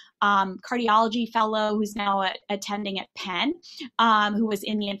a cardiology fellow who's now attending at Penn, who was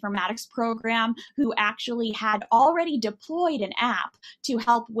in the informatics program, who actually had already deployed an app to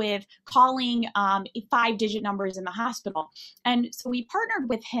help with calling 5-digit numbers in the hospital. And so we partnered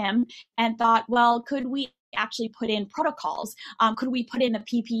with him and thought, well, could we actually put in protocols? Could we put in the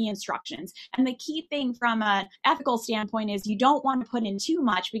PPE instructions? And the key thing from an ethical standpoint is you don't want to put in too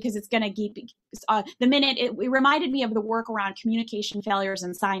much because it's going to keep, the minute, it reminded me of the work around communication failures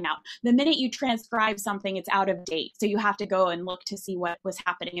and sign out. The minute you transcribe something, it's out of date. So you have to go and look to see what was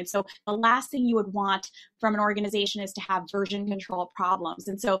happening. And so the last thing you would want from an organization is to have version control problems.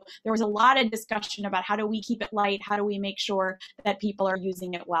 And so there was a lot of discussion about how do we keep it light? How do we make sure that people are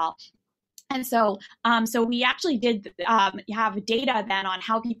using it well? And so, we actually did have data then on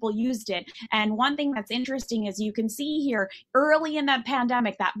how people used it. And one thing that's interesting is you can see here early in the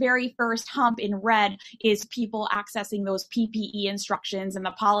pandemic, that very first hump in red is people accessing those PPE instructions and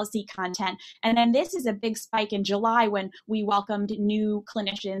the policy content. And then this is a big spike in July when we welcomed new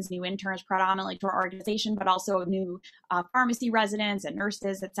clinicians, new interns predominantly to our organization, but also new pharmacy residents and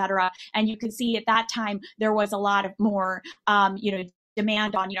nurses, et cetera. And you can see at that time, there was a lot of more,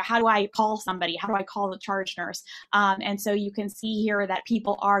 demand on, how do I call somebody? How do I call the charge nurse? And so you can see here that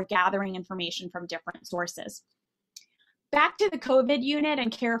people are gathering information from different sources. Back to the COVID unit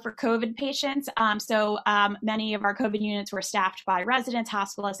and care for COVID patients. Many of our COVID units were staffed by residents,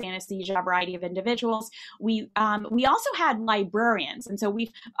 hospitalists, anesthesia, a variety of individuals. We also had librarians. And so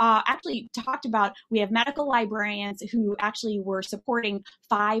we've actually talked about, we have medical librarians who actually were supporting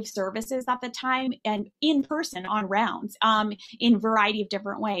 5 services at the time and in person on rounds in a variety of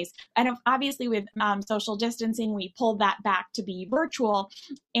different ways. And obviously with social distancing, we pulled that back to be virtual.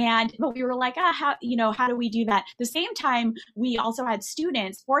 But we were like, how do we do that? At the same time, we also had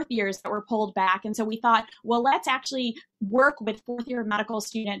students, 4th years, that were pulled back. And so we thought, well, let's actually work with 4th year medical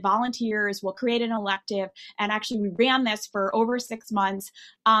student volunteers. We'll create an elective. And actually, we ran this for over 6 months.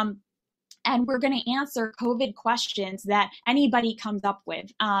 And we're going to answer COVID questions that anybody comes up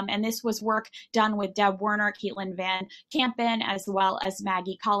with. And this was work done with Deb Werner, Caitlin Van Kampen, as well as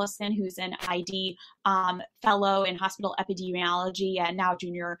Maggie Collison, who's an ID fellow in hospital epidemiology and now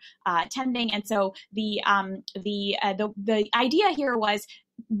junior attending. And so the idea here was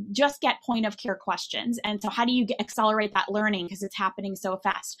just get point of care questions. And so how do you accelerate that learning because it's happening so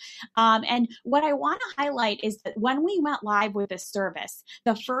fast? And what I want to highlight is that when we went live with this service,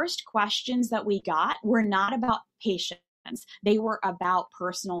 the first questions that we got were not about patients. They were about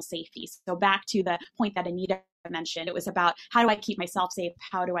personal safety. So back to the point that Anita mentioned, it was about how do I keep myself safe?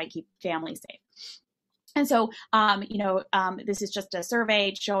 How do I keep family safe? And so, this is just a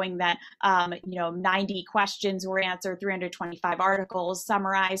survey showing that, 90 questions were answered, 325 articles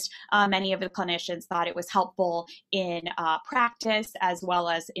summarized. Many of the clinicians thought it was helpful in practice as well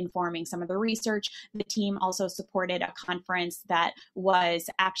as informing some of the research. The team also supported a conference that was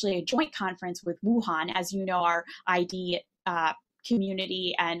actually a joint conference with Wuhan. As you know, our ID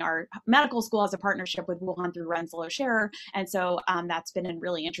community and our medical school has a partnership with Wuhan through Rensselaer Scherer. And so that's been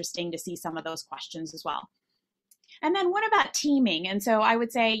really interesting to see some of those questions as well. And then what about teaming? And so I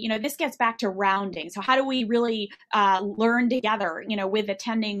would say, this gets back to rounding. So how do we really learn together, with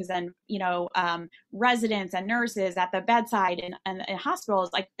attendings and, residents and nurses at the bedside and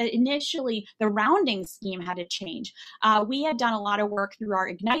hospitals? Like initially, the rounding scheme had to change. We had done a lot of work through our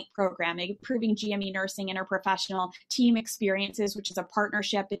Ignite program, improving GME nursing interprofessional team experiences, which is a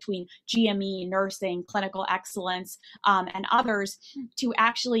partnership between GME, nursing, clinical excellence, and others to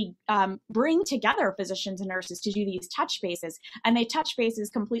actually bring together physicians and nurses to do these touch bases. And they touch bases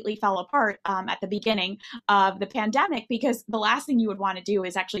completely fell apart at the beginning of the pandemic because the last thing you would want to do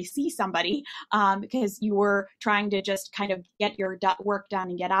is actually see somebody because you were trying to just kind of get your work done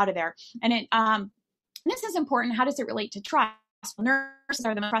and get out of there. And this is important. How does it relate to trust? Nurses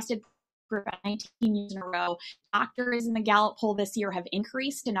are the most trusted group at 19 years in a row. Doctors in the Gallup poll this year have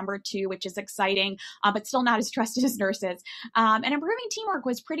increased to number 2, which is exciting, but still not as trusted as nurses. And improving teamwork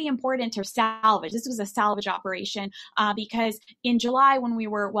was pretty important to salvage. This was a salvage operation because in July, when we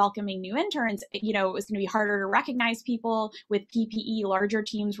were welcoming new interns, it was going to be harder to recognize people with PPE. Larger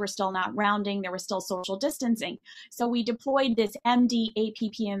teams were still not rounding. There was still social distancing. So we deployed this MD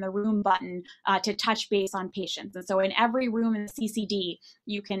APP in the room button to touch base on patients. And so in every room in the CCD,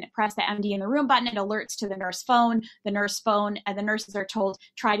 you can press the MD MD in the room button, it alerts to the nurse phone, and the nurses are told,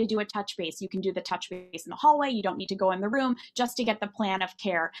 try to do a touch base. You can do the touch base in the hallway. You don't need to go in the room just to get the plan of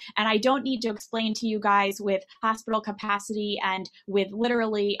care. And I don't need to explain to you guys with hospital capacity and with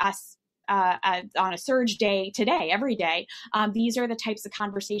literally us on a surge day today, every day, these are the types of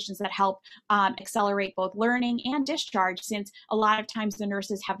conversations that help accelerate both learning and discharge, since a lot of times the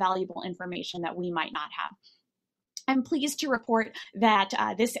nurses have valuable information that we might not have. I'm pleased to report that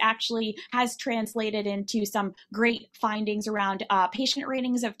this actually has translated into some great findings around patient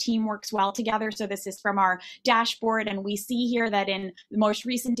ratings of team works well together. So this is from our dashboard, and we see here that in the most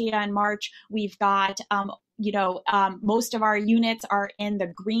recent data in March, we've got most of our units are in the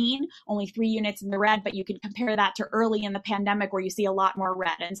green, only 3 units in the red, but you can compare that to early in the pandemic where you see a lot more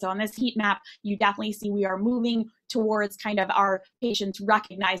red. And so on this heat map, you definitely see we are moving towards kind of our patients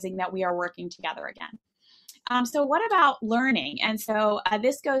recognizing that we are working together again. So what about learning? And so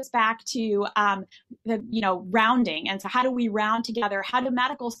this goes back to the rounding. And so how do we round together? How do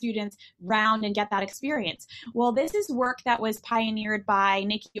medical students round and get that experience? Well, this is work that was pioneered by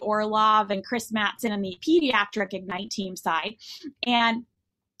Nikki Orlov and Chris Matson and the pediatric Ignite team side. And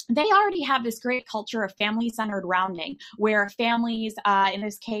they already have this great culture of family-centered rounding, where families, in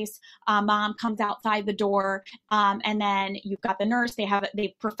this case, mom comes outside the door, and then you've got the nurse.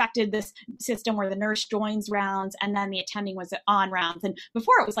 They've perfected this system where the nurse joins rounds, and then the attending was on rounds. And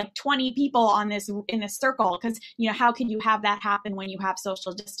before it was like 20 people in this circle, because how can you have that happen when you have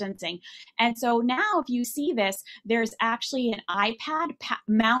social distancing? And so now, if you see this, there's actually an iPad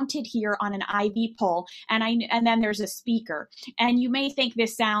mounted here on an IV pole, and then there's a speaker. And you may think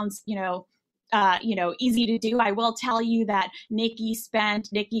this sounds easy to do. I will tell you that Nikki,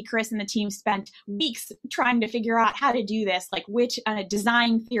 Chris, and the team spent weeks trying to figure out how to do this, like which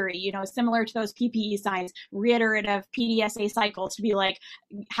design theory, similar to those PPE signs, reiterative PDSA cycles, to be like,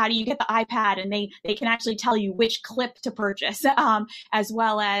 how do you get the iPad? And they can actually tell you which clip to purchase, as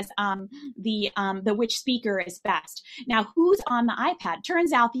well as the which speaker is best. Now, who's on the iPad?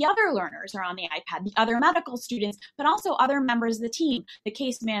 Turns out the other learners are on the iPad, the other medical students, but also other members of the team, the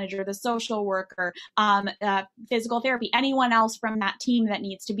case manager, the social worker, physical therapy, anyone else from that team that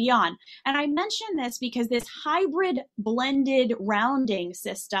needs to be on. And I mention this because this hybrid blended rounding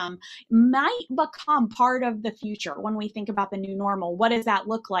system might become part of the future when we think about the new normal. What does that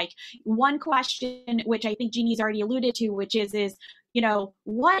look like? One question, which I think Jeanne's already alluded to, which is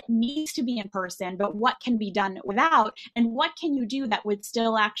what needs to be in person, but what can be done without, and what can you do that would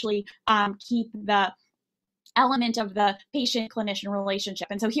still actually keep the element of the patient-clinician relationship.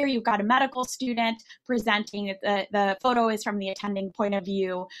 And so here you've got a medical student presenting. The photo is from the attending point of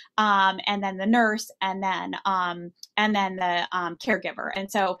view, and then the nurse, and then the caregiver.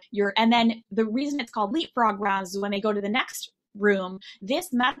 And then the reason it's called leapfrog rounds is when they go to the next room,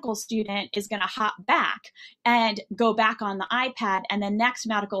 this medical student is going to hop back and go back on the iPad, and the next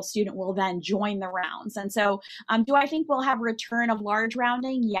medical student will then join the rounds. And so do I think we'll have a return of large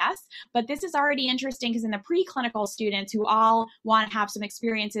rounding? Yes, but this is already interesting because in the preclinical students who all want to have some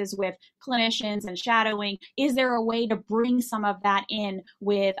experiences with clinicians and shadowing, is there a way to bring some of that in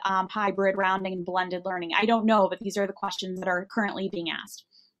with hybrid rounding and blended learning? I don't know, but these are the questions that are currently being asked.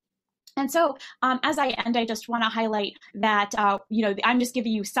 And so as I end, I just want to highlight that, I'm just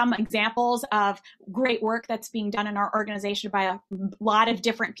giving you some examples of great work that's being done in our organization by a lot of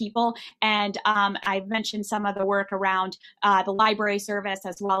different people. And I've mentioned some of the work around the library service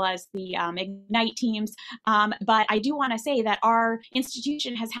as well as the Ignite teams. But I do want to say that our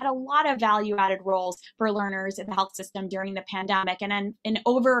institution has had a lot of value-added roles for learners in the health system during the pandemic. And in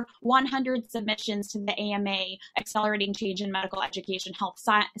over 100 submissions to the AMA, Accelerating Change in Medical Education Health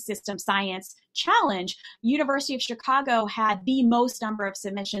System Science Challenge, University of Chicago had the most number of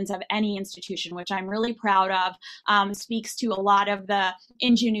submissions of any institution, which I'm really proud of. Speaks to a lot of the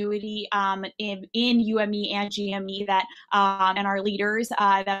ingenuity in UME and GME that and our leaders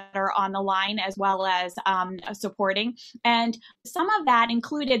that are on the line, as well as supporting. And some of that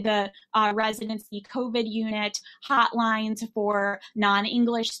included the residency COVID unit, hotlines for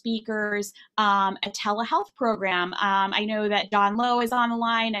non-English speakers, a telehealth program. I know that John Lowe is on the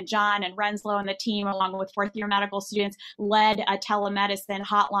line, and John and Renslow and the team, along with fourth-year medical students, led a telemedicine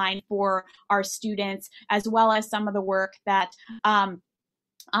hotline for our students, as well as some of the work that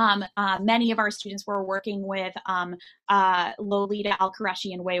many of our students were working with Lolita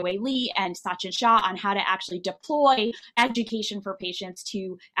Al-Qureshi and Wei Li and Sachin Shah on how to actually deploy education for patients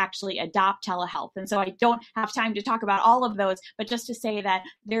to actually adopt telehealth. And so I don't have time to talk about all of those, but just to say that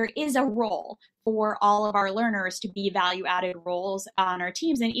there is a role for all of our learners to be value-added roles on our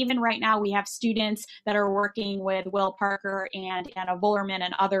teams. And even right now, we have students that are working with Will Parker and Anna Bullerman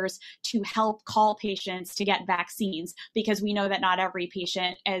and others to help call patients to get vaccines, because we know that not every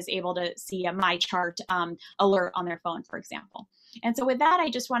patient is able to see a MyChart alert on their phone, for example. And so with that, I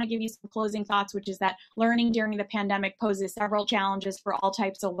just want to give you some closing thoughts, which is that learning during the pandemic poses several challenges for all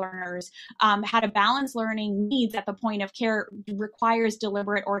types of learners. How to balance learning needs at the point of care requires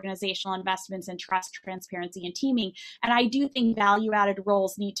deliberate organizational investments in trust, transparency, and teaming. And I do think value-added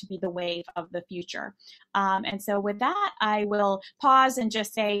roles need to be the wave of the future. And so with that, I will pause and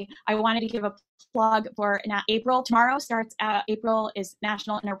just say I wanted to give a plug for April. Tomorrow starts, April is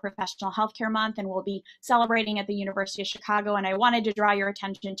National Interprofessional Healthcare Month, and we'll be celebrating at the University of Chicago. And I wanted to draw your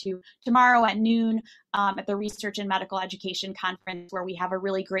attention to tomorrow at noon at the Research and Medical Education Conference, where we have a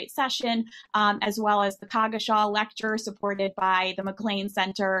really great session, as well as the Coggeshall Lecture supported by the MacLean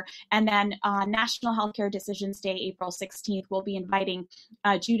Center. And then National Healthcare Decisions Day, April 16th, we'll be inviting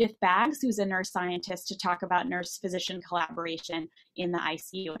Judith Baggs, who's a nurse scientist, to talk about nurse-physician collaboration in the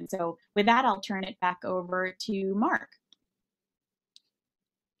ICU. And so with that, I'll turn it back over to Mark.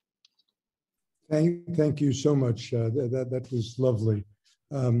 Thank you so much. That was lovely.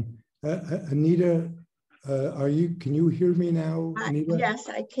 Anita, can you hear me now, Anita? Yes,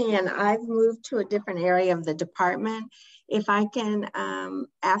 I can. I've moved to a different area of the department. If I can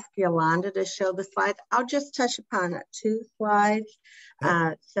ask Yolanda to show the slides, I'll just touch upon 2 slides.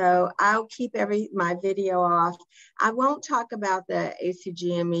 So I'll keep my video off. I won't talk about the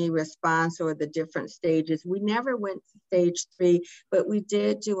ACGME response or the different stages. We never went to stage 3, but we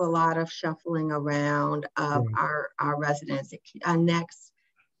did do a lot of shuffling around of our residents. Next.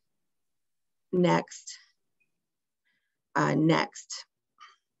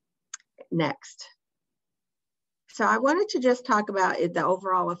 So I wanted to just talk about the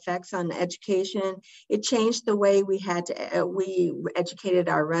overall effects on education. It changed the way we educated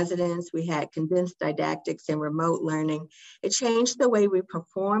our residents. We had condensed didactics and remote learning. It changed the way we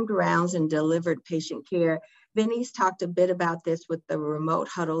performed rounds and delivered patient care. Vinny's talked a bit about this with the remote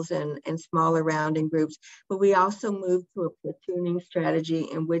huddles and smaller rounding groups, but we also moved to a platooning strategy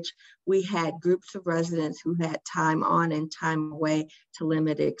in which we had groups of residents who had time on and time away to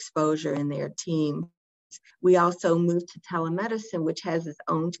limit exposure in their team. We also moved to telemedicine, which has its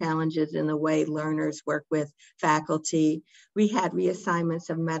own challenges in the way learners work with faculty. We had reassignments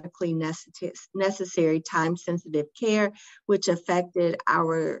of medically necessary time-sensitive care, which affected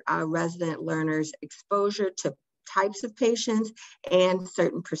our resident learners' exposure to types of patients and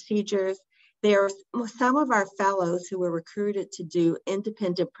certain procedures. There are some of our fellows who were recruited to do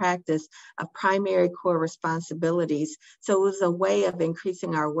independent practice of primary core responsibilities. So it was a way of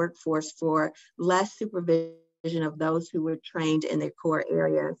increasing our workforce for less supervision of those who were trained in their core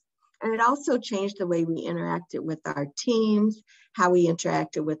areas. And it also changed the way we interacted with our teams, how we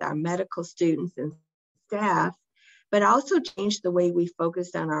interacted with our medical students and staff, but also changed the way we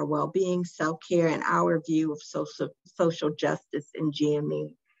focused on our well-being, self-care, and our view of social justice in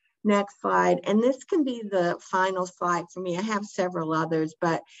GME. Next slide, and this can be the final slide for me. I have several others,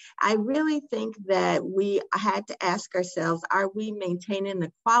 but I really think that we had to ask ourselves, are we maintaining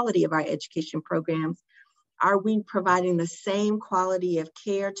the quality of our education programs? Are we providing the same quality of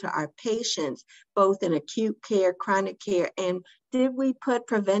care to our patients, both in acute care, chronic care, and did we put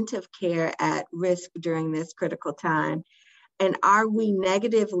preventive care at risk during this critical time? And are we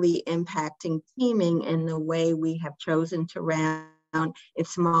negatively impacting teaming in the way we have chosen to round in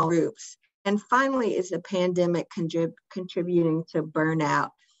small groups? And finally, is the pandemic contributing to burnout?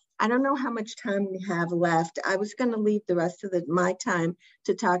 I don't know how much time we have left. I was going to leave the rest of my time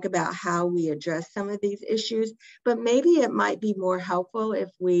to talk about how we address some of these issues, but maybe it might be more helpful if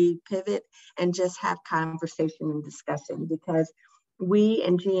we pivot and just have conversation and discussion, because we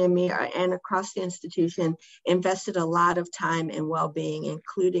and GME and across the institution invested a lot of time in well-being,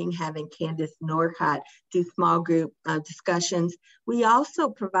 including having Candace Norcott do small group discussions. We also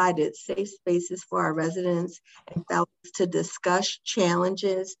provided safe spaces for our residents and fellows to discuss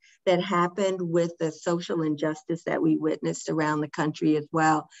challenges that happened with the social injustice that we witnessed around the country as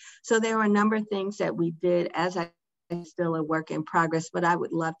well. So there were a number of things that we did as still a work in progress, but I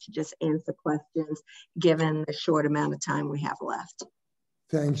would love to just answer questions given the short amount of time we have left.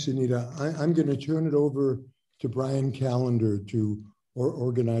 Thanks, Anita. I'm going to turn it over to Brian Callender to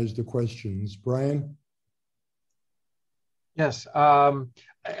organize the questions. Brian? Yes,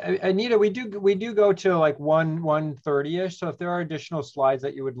 Anita, we do go to like 1:30ish. So if there are additional slides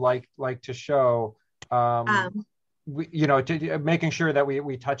that you would like to show, making sure that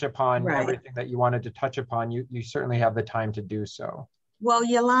we touch upon everything that you wanted to touch upon, you certainly have the time to do so. Well,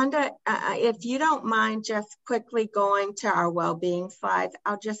 Yolanda, if you don't mind just quickly going to our well-being slides,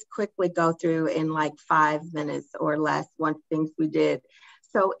 I'll just quickly go through in like 5 minutes or less one things we did.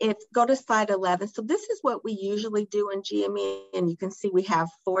 So go to slide 11. So this is what we usually do in GME, and you can see we have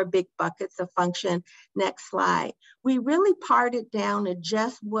 4 big buckets of function. Next slide. We really parted down to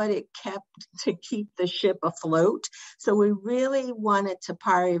just what it kept to keep the ship afloat. So we really wanted to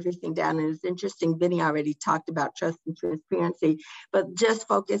par everything down. And it's interesting, Vinny already talked about trust and transparency, but just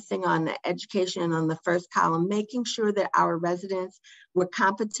focusing on the education on the first column, making sure that our residents were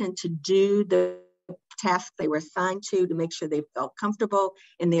competent to do the tasks they were assigned to make sure they felt comfortable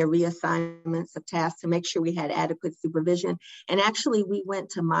in their reassignments of tasks, to make sure we had adequate supervision. And actually, we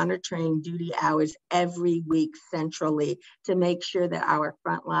went to monitoring duty hours every week centrally to make sure that our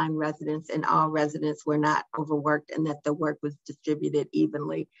frontline residents and all residents were not overworked and that the work was distributed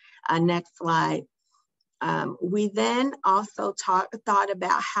evenly. Next slide. We then also thought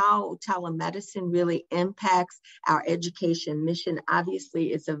about how telemedicine really impacts our education mission.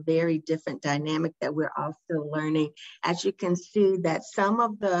 Obviously, it's a very different dynamic that we're all still learning. As you can see that some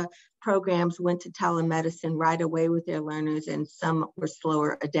of the programs went to telemedicine right away with their learners and some were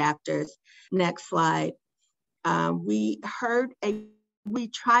slower adapters. Next slide. We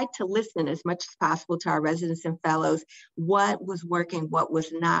tried to listen as much as possible to our residents and fellows, what was working, what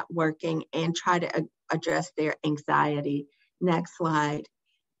was not working, and try to address their anxiety. Next slide.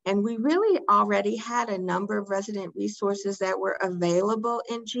 And we really already had a number of resident resources that were available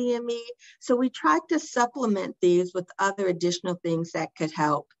in GME. So we tried to supplement these with other additional things that could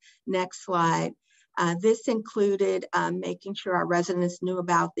help. Next slide. This included making sure our residents knew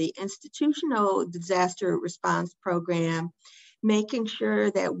about the institutional disaster response program, making sure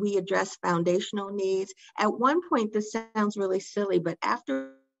that we address foundational needs. At one point, this sounds really silly, but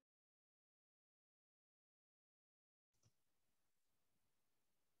after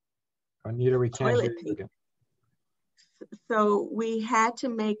Anita, we can't hear you again. So we had to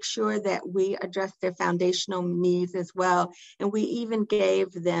make sure that we addressed their foundational needs as well. And we even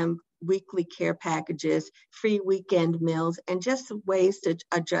gave them weekly care packages, free weekend meals, and just ways to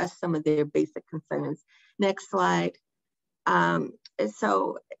address some of their basic concerns. Next slide. And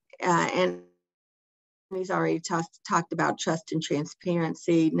he's already talked about trust and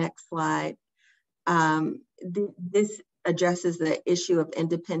transparency. Next slide. This addresses the issue of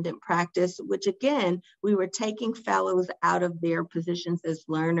independent practice, which again, we were taking fellows out of their positions as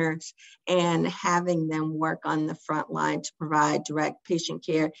learners and having them work on the front line to provide direct patient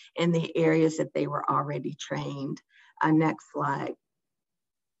care in the areas that they were already trained. Next slide.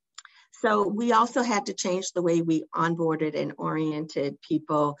 So we also had to change the way we onboarded and oriented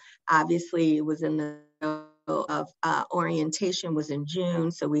people. Obviously, it was in the of orientation was in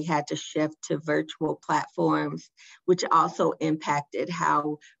June, so we had to shift to virtual platforms, which also impacted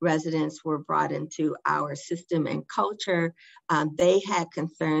how residents were brought into our system and culture. They had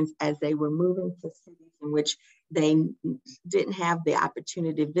concerns as they were moving to cities in which they didn't have the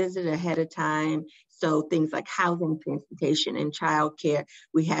opportunity to visit ahead of time. So things like housing, transportation, and childcare,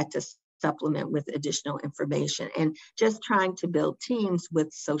 we had to supplement with additional information, and just trying to build teams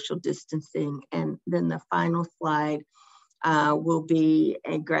with social distancing. And then the final slide will be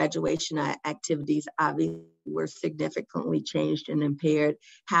a graduation activities. Obviously, were significantly changed and impaired.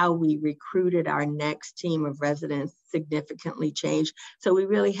 How we recruited our next team of residents significantly changed. So we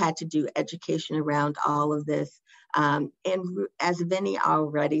really had to do education around all of this. And as Vinny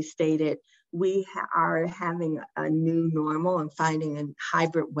already stated, we are having a new normal and finding a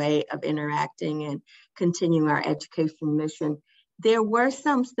hybrid way of interacting and continuing our education mission. There were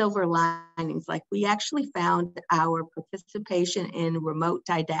some silver linings, like we actually found our participation in remote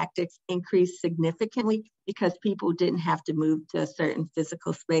didactics increased significantly because people didn't have to move to a certain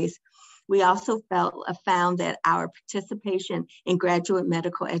physical space. We also found that our participation in graduate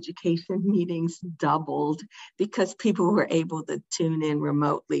medical education meetings doubled because people were able to tune in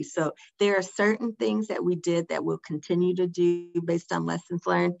remotely. So there are certain things that we did that we'll continue to do based on lessons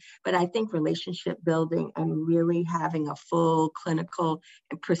learned, but I think relationship building and really having a full clinical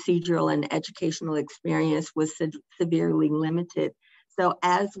and procedural and educational experience was severely limited. So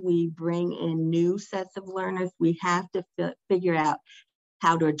as we bring in new sets of learners, we have to figure out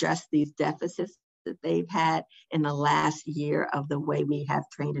how to address these deficits that they've had in the last year of the way we have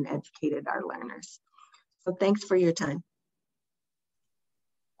trained and educated our learners. So thanks for your time.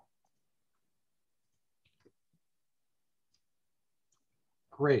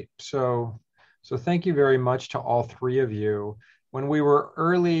 Great. So thank you very much to all three of you. When we were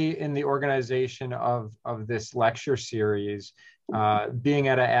early in the organization of this lecture series, being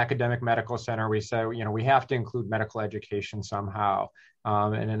at an academic medical center, we said, we have to include medical education somehow.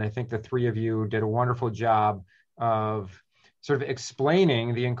 And then I think the three of you did a wonderful job of sort of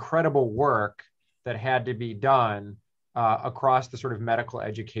explaining the incredible work that had to be done across the sort of medical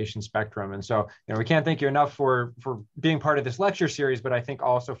education spectrum. And so, we can't thank you enough for being part of this lecture series, but I think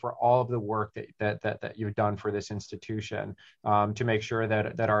also for all of the work that you've done for this institution to make sure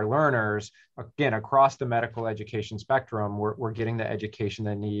that our learners, again, across the medical education spectrum, we're getting the education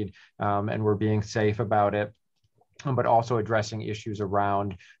they need, and we're being safe about it, but also addressing issues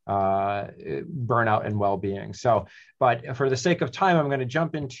around burnout and well-being. So, but for the sake of time, I'm going to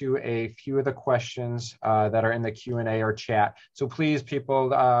jump into a few of the questions that are in the Q&A or chat. So please, people,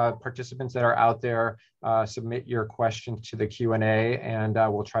 participants that are out there, submit your questions to the Q&A, and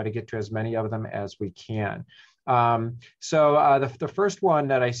we'll try to get to as many of them as we can. So the first one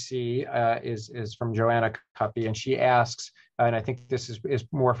that I see is from Joanna Cuppy, and she asks, and I think this is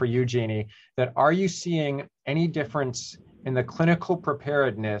more for you, Jeanne, that are you seeing any difference in the clinical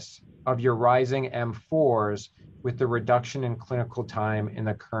preparedness of your rising M4s with the reduction in clinical time in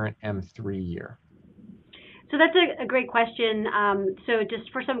the current M3 year? So that's a great question. So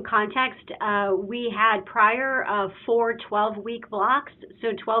just for some context, we had prior 4 12-week blocks, so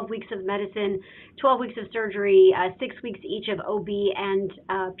 12 weeks of medicine, 12 weeks of surgery, 6 weeks each of OB and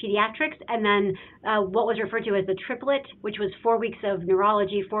pediatrics, and then what was referred to as the triplet, which was 4 weeks of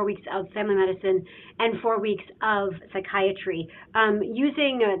neurology, 4 weeks of family medicine, and 4 weeks of psychiatry.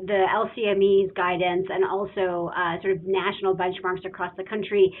 Using the LCME's guidance and also sort of national benchmarks across the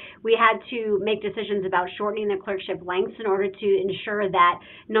country, we had to make decisions about shortening the clerkship lengths in order to ensure that,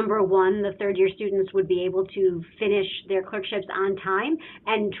 number one, the third-year students would be able to finish their clerkships on time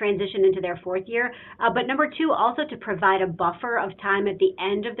and transition into their fourth year. But number two, also to provide a buffer of time at the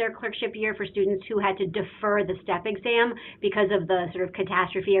end of their clerkship year for students who had to defer the step exam because of the sort of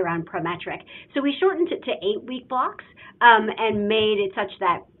catastrophe around Prometric. So we shortened it to 8-week blocks and made it such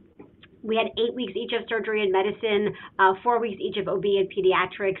that we had 8 weeks each of surgery and medicine, 4 weeks each of OB and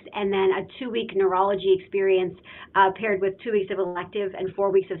pediatrics, and then a 2-week neurology experience paired with 2 weeks of elective and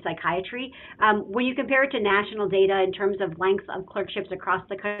 4 weeks of psychiatry. When you compare it to national data in terms of length of clerkships across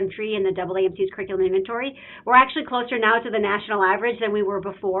the country in the AAMC's curriculum inventory, we're actually closer now to the national average than we were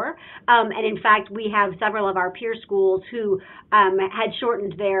before. And in fact, we have several of our peer schools who had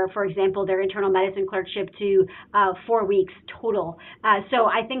shortened for example, their internal medicine clerkship to 4 weeks total. So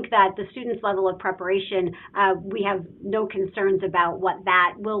I think that the students' level of preparation, we have no concerns about what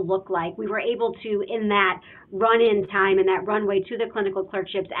that will look like. We were able to, in that run-in time and that runway to the clinical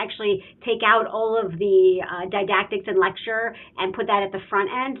clerkships, actually take out all of the didactics and lecture and put that at the front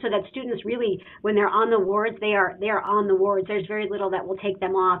end so that students really, when they're on the wards, they are on the wards. There's very little that will take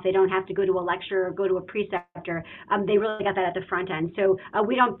them off. They don't have to go to a lecture or go to a preceptor. They really got that at the front end. So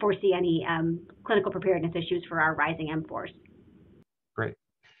we don't foresee any clinical preparedness issues for our rising M4s. Great.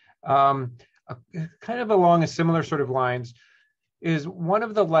 Kind of along a similar sort of lines is one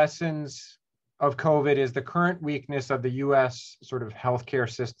of the lessons of COVID is the current weakness of the U.S. sort of healthcare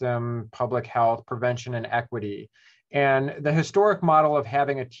system, public health, prevention, and equity. And the historic model of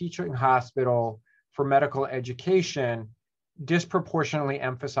having a teaching hospital for medical education disproportionately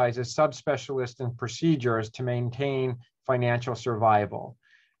emphasizes subspecialists and procedures to maintain financial survival.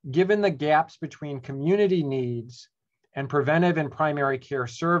 Given the gaps between community needs and preventive and primary care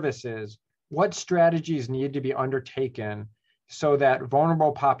services, what strategies need to be undertaken so that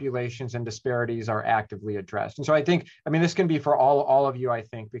vulnerable populations and disparities are actively addressed? And so I think, this can be for all of you, I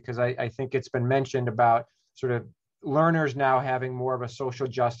think, because I think it's been mentioned about sort of learners now having more of a social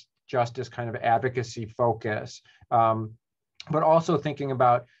justice kind of advocacy focus, but also thinking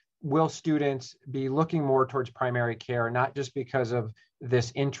about, will students be looking more towards primary care, not just because of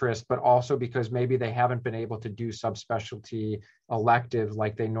this interest, but also because maybe they haven't been able to do subspecialty electives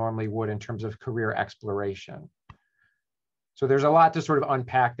like they normally would in terms of career exploration. So there's a lot to sort of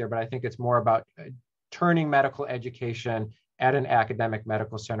unpack there, but I think it's more about turning medical education at an academic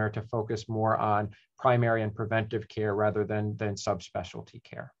medical center to focus more on primary and preventive care rather than subspecialty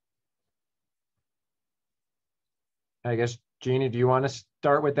care. I guess, Jeanne, do you want to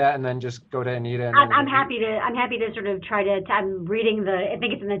start with that and then just go to Anita? And I'm happy to sort of try to, I'm reading I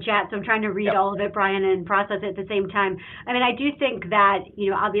think it's in the chat, so I'm trying to read all of it, Brian, and process it at the same time. I do think that,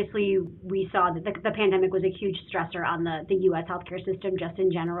 obviously we saw that the pandemic was a huge stressor on the U.S. healthcare system just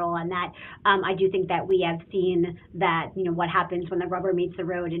in general, and that I do think that we have seen that, what happens when the rubber meets the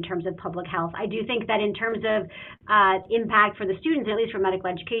road in terms of public health. I do think that in terms of impact for the students, at least for medical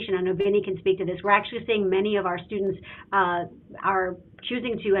education, I know Vineet can speak to this, we're actually seeing many of our students are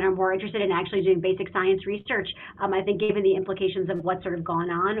choosing to and are more interested in actually doing basic science research. I think given the implications of what's sort of gone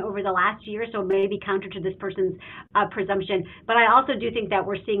on over the last year, so maybe counter to this person's presumption. But I also do think that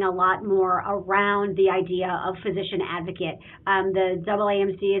we're seeing a lot more around the idea of physician advocate. The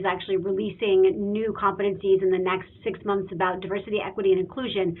AAMC is actually releasing new competencies in the next 6 months about diversity, equity, and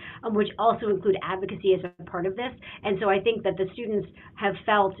inclusion, which also include advocacy as a part of this. And so I think that the students have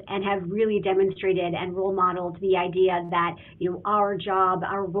felt and have really demonstrated and role modeled the idea that, our job,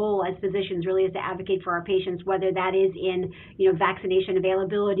 our role as physicians really is to advocate for our patients, whether that is in, vaccination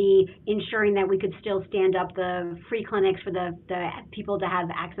availability, ensuring that we could still stand up the free clinics for the people to have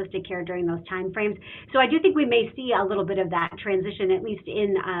access to care during those time frames. So I do think we may see a little bit of that transition, at least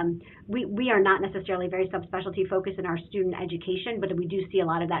in, we are not necessarily very subspecialty focused in our student education, but we do see a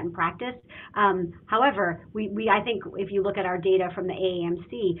lot of that in practice. However, I think if you look at our data from the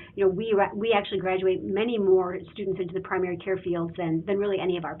AAMC, we actually graduate many more students into the primary care fields than really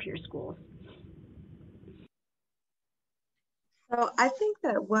any of our peer schools. So I think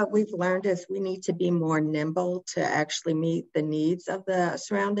that what we've learned is we need to be more nimble to actually meet the needs of the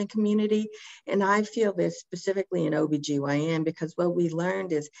surrounding community. And I feel this specifically in OBGYN because what we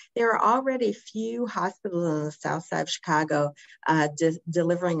learned is there are already few hospitals on the south side of Chicago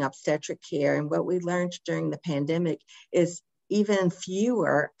delivering obstetric care. And what we learned during the pandemic is even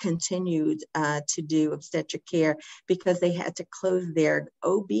fewer continued to do obstetric care because they had to close their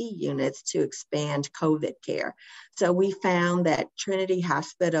OB units to expand COVID care. So we found that Trinity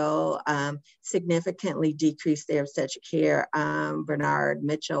Hospital significantly decreased their obstetric care. Bernard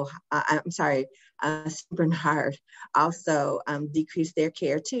also decreased their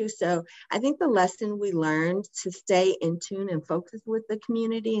care too. So I think the lesson we learned to stay in tune and focus with the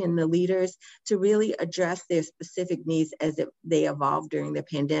community and the leaders to really address their specific needs as they evolved during the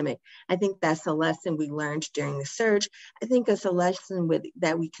pandemic. I think that's a lesson we learned during the surge. I think it's a lesson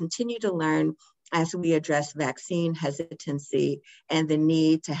that we continue to learn as we address vaccine hesitancy and the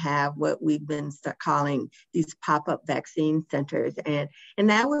need to have what we've been calling these pop-up vaccine centers. And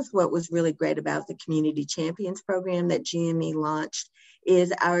that was what was really great about the Community Champions program that GME launched,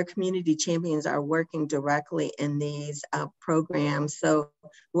 is our community champions are working directly in these programs. So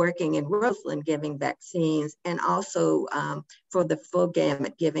working in Roseland, giving vaccines, and also for the full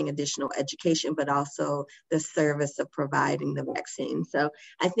gamut, giving additional education, but also the service of providing the vaccine. So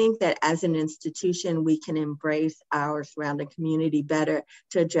I think that as an institution, we can embrace our surrounding community better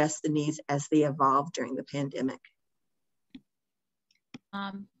to address the needs as they evolve during the pandemic.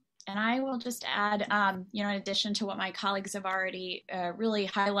 And I will just add, in addition to what my colleagues have already really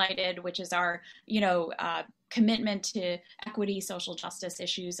highlighted, which is our, commitment to equity, social justice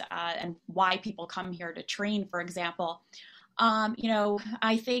issues, and why people come here to train, for example.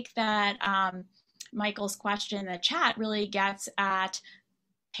 I think that Michael's question in the chat really gets at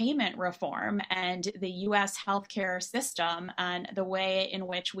payment reform and the U.S. healthcare system and the way in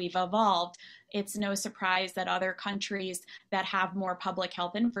which we've evolved. It's no surprise that other countries that have more public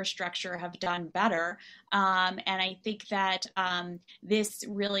health infrastructure have done better. And I think that this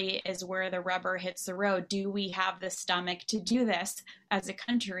really is where the rubber hits the road. Do we have the stomach to do this as a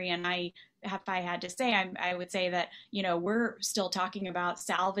country? And if I had to say, I would say that, we're still talking about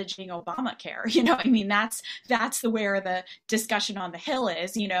salvaging Obamacare. That's where the discussion on the Hill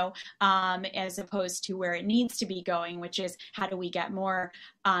is, as opposed to where it needs to be going, which is how do we get more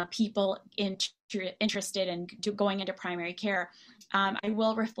people interested in going into primary care. I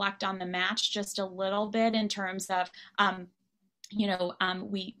will reflect on the match just a little bit in terms of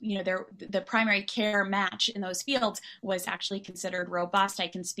the primary care match in those fields was actually considered robust. I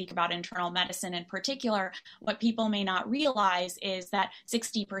can speak about internal medicine in particular. What people may not realize is that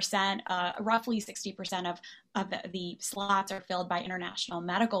 60%, roughly 60% of the slots are filled by international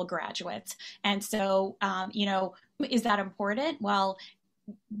medical graduates. And so, is that important? Well,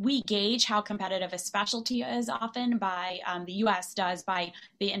 we gauge how competitive a specialty is often by the U.S. does by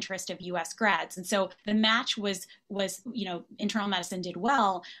the interest of U.S. grads, and so the match was internal medicine did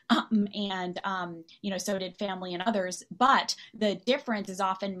well, and so did family and others. But the difference is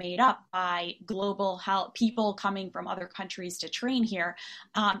often made up by global health people coming from other countries to train here.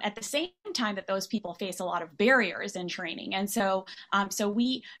 At the same time that those people face a lot of barriers in training, and so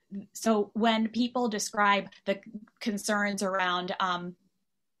when people describe the concerns around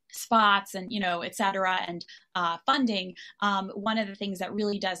spots and, et cetera, and funding, one of the things that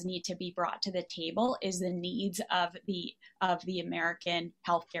really does need to be brought to the table is the needs of the American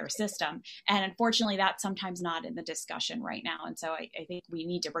healthcare system. And unfortunately, that's sometimes not in the discussion right now. And so I think we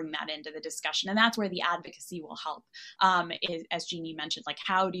need to bring that into the discussion. And that's where the advocacy will help, as Jeanne mentioned, like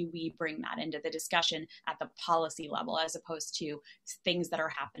how do we bring that into the discussion at the policy level as opposed to things that are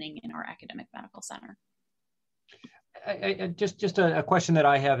happening in our academic medical center. Just a question that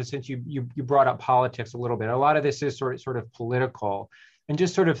I have is, since you brought up politics a little bit, a lot of this is sort of political, and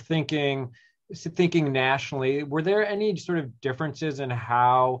just sort of thinking nationally, were there any sort of differences in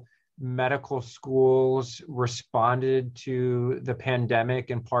how medical schools responded to the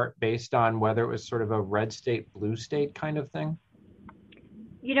pandemic, in part based on whether it was sort of a red state, blue state kind of thing?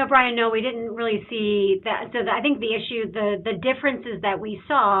 Brian, no, we didn't really see that. So I think the issue, the differences that we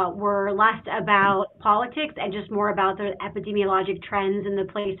saw were less about politics and just more about the epidemiologic trends in the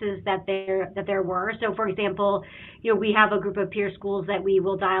places that there were. So, for example, we have a group of peer schools that we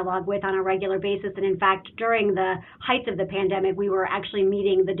will dialogue with on a regular basis. And in fact, during the height of the pandemic, we were actually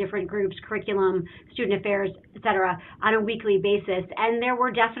meeting the different groups, curriculum, student affairs, et cetera, on a weekly basis. And there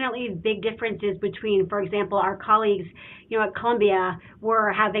were definitely big differences between, for example, our colleagues at Columbia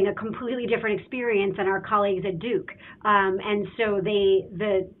were having a completely different experience than our colleagues at Duke. And so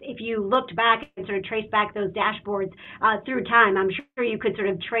if you looked back and sort of traced back those dashboards through time, I'm sure you could sort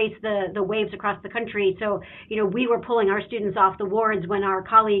of trace the waves across the country. So, we were pulling our students off the wards when our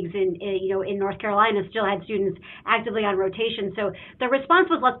colleagues in North Carolina still had students actively on rotation. So the response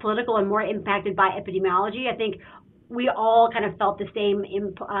was less political and more impacted by epidemiology. I think we all kind of felt the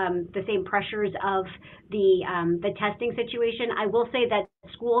same pressures of the testing situation. I will say that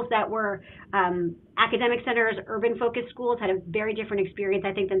schools that were academic centers, urban-focused schools, had a very different experience,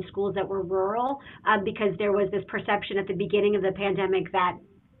 I think, than schools that were rural, because there was this perception at the beginning of the pandemic that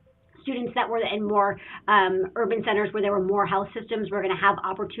students that were in more urban centers where there were more health systems were going to have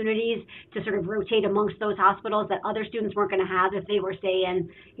opportunities to sort of rotate amongst those hospitals that other students weren't going to have if they were, say, in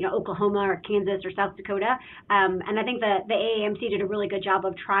Oklahoma or Kansas or South Dakota. And I think the AAMC did a really good job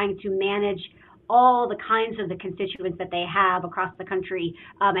of trying to manage all the kinds of the constituents that they have across the country,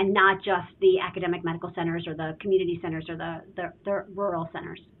 and not just the academic medical centers or the community centers or the rural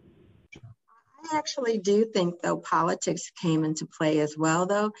centers. I actually do think, though, politics came into play as well,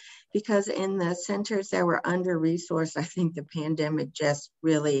 though, because in the centers that were under-resourced, I think the pandemic just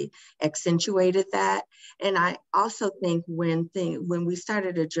really accentuated that. And I also think when we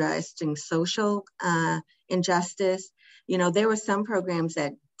started addressing social injustice, there were some programs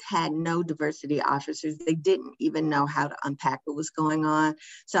that had no diversity officers. They didn't even know how to unpack what was going on.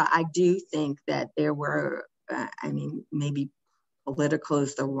 So I do think that there were, maybe political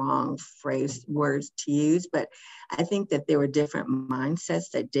is the wrong words to use, but I think that there were different mindsets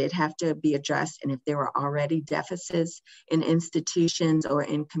that did have to be addressed. And if there were already deficits in institutions or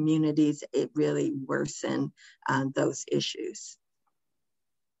in communities, it really worsened those issues.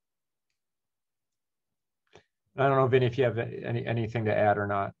 I don't know, Vinny, if you have anything to add or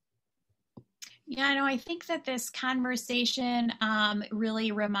not. Yeah, no, I think that this conversation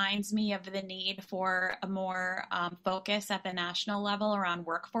really reminds me of the need for a more focus at the national level around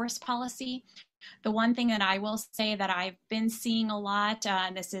workforce policy. The one thing that I will say that I've been seeing a lot,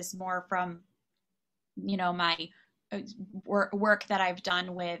 and this is more from, my work that I've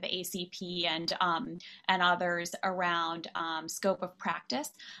done with ACP and others around scope of practice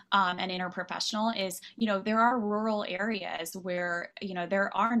and interprofessional is, there are rural areas where,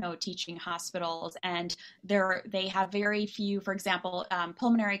 there are no teaching hospitals and they have very few, for example,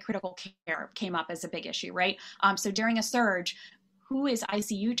 pulmonary critical care came up as a big issue, right? So during a surge, who is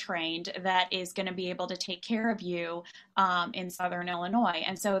ICU trained that is going to be able to take care of you in Southern Illinois?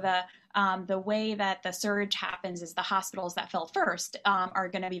 And so the way that the surge happens is the hospitals that fell first are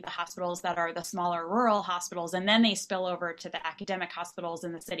going to be the hospitals that are the smaller rural hospitals, and then they spill over to the academic hospitals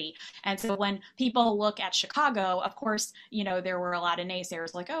in the city. And so when people look at Chicago, of course, there were a lot of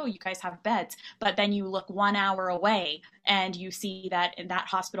naysayers like, oh, you guys have beds. But then you look 1 hour away and you see that in that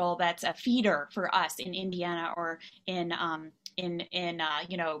hospital that's a feeder for us in Indiana or in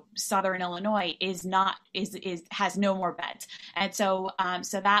Southern Illinois has no more beds. And so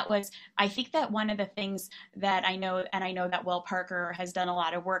that was, I think that one of the things that I know, and I know that Will Parker has done a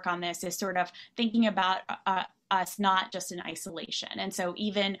lot of work on this, is sort of thinking about us not just in isolation. And so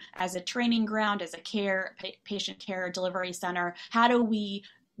even as a training ground, as a patient care delivery center, how do we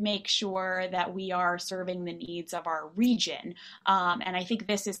make sure that we are serving the needs of our region? And I think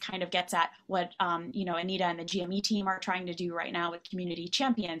this is kind of gets at what, Anita and the GME team are trying to do right now with community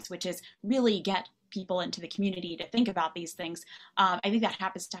champions, which is really get people into the community to think about these things. I think that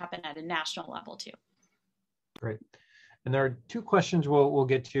happens to happen at a national level too. Great. And there are two questions we'll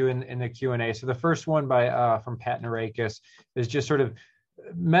get to in the Q&A. So the first one from Pat Narakis is just sort of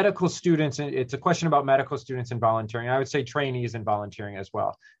medical students, and it's a question about medical students and volunteering. I would say trainees and volunteering as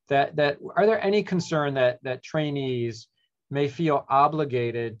well. That are there any concern that trainees may feel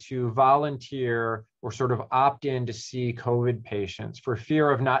obligated to volunteer or sort of opt in to see COVID patients for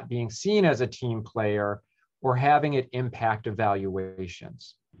fear of not being seen as a team player or having it impact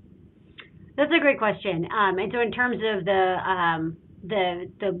evaluations? That's a great question. And so in terms of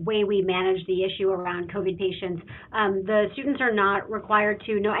the way we manage the issue around COVID patients, the students are not required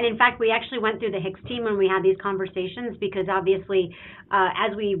to know. And in fact, we actually went through the HICS team when we had these conversations, because obviously,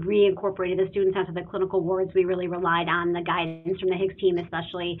 as we reincorporated the students onto the clinical wards, we really relied on the guidance from the HICS team,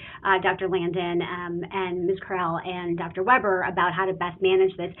 especially Dr. Landon and Ms. Krell and Dr. Weber about how to best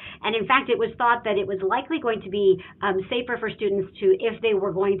manage this. And in fact, it was thought that it was likely going to be safer for students to, if they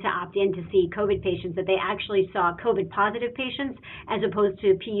were going to opt in to see COVID patients, that they actually saw COVID positive patients as opposed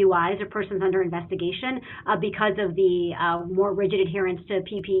to PUIs or persons under investigation, because of the more rigid adherence to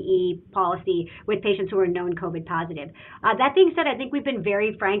PPE policy with patients who are known COVID positive. That being said, I think we've been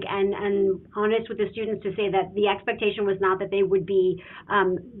very frank and honest with the students to say that the expectation was not that they would be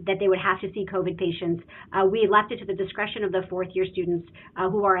that they would have to see COVID patients. We left it to the discretion of the fourth year students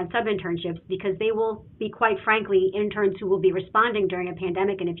who are on sub-internships, because they will be, quite frankly, interns who will be responding during a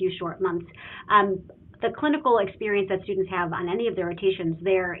pandemic in a few short months. The clinical experience that students have on any of their rotations,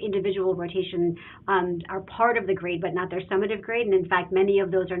 their individual rotation are part of the grade, but not their summative grade. And in fact, many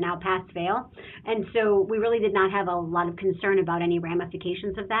of those are now pass-fail. And so we really did not have a lot of concern about any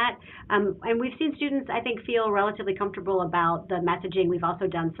ramifications of that. And we've seen students, I think, feel relatively comfortable about the messaging. We've also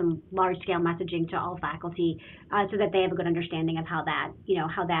done some large-scale messaging to all faculty so that they have a good understanding of how that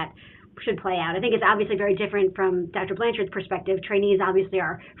should play out. I think it's obviously very different from Dr. Blanchard's perspective. Trainees obviously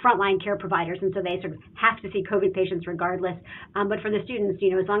are frontline care providers, and so they sort of have to see COVID patients regardless. But for the students,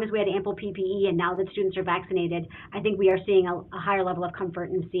 as long as we had ample PPE and now that students are vaccinated, I think we are seeing a higher level of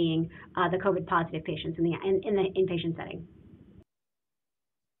comfort in seeing the COVID positive patients in the inpatient setting.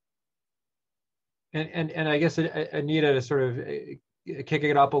 And I guess, Anita, to sort of kicking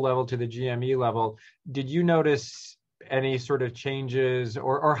it up a level to the GME level, did you notice any sort of changes,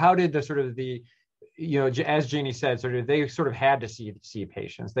 or how did the sort of as Jeanne said, sort of they sort of had to see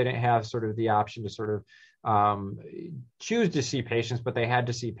patients. They didn't have sort of the option to sort of choose to see patients, but they had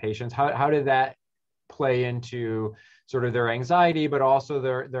to see patients. How did that play into sort of their anxiety, but also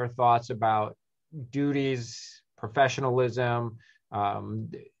their thoughts about duties, professionalism,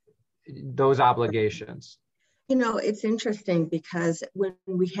 those obligations? It's interesting because when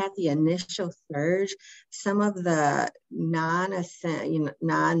we had the initial surge, some of the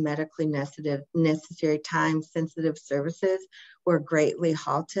non-medically necessary time-sensitive services were greatly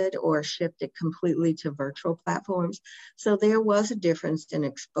halted or shifted completely to virtual platforms. So there was a difference in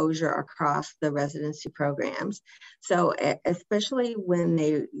exposure across the residency programs. So especially when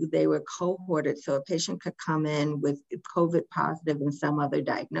they were cohorted, so a patient could come in with COVID positive and some other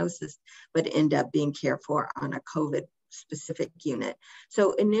diagnosis, but end up being cared for on a COVID specific unit.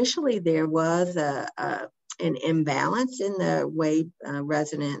 So initially there was an imbalance in the way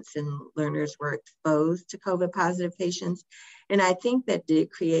residents and learners were exposed to COVID positive patients. And I think that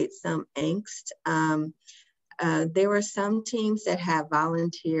did create some angst. There were some teams that have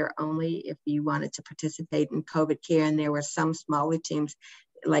volunteer only if you wanted to participate in COVID care. And there were some smaller teams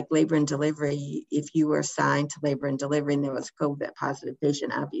like labor and delivery. If you were assigned to labor and delivery and there was a COVID positive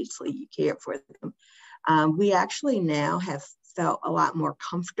patient, obviously you cared for them. We actually now have felt a lot more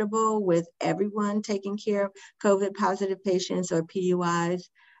comfortable with everyone taking care of COVID positive patients or PUIs.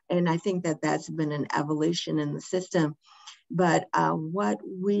 And I think that that's been an evolution in the system. But what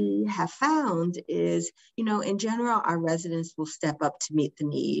we have found is, in general, our residents will step up to meet the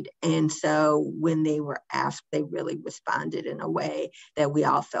need. And so when they were asked, they really responded in a way that we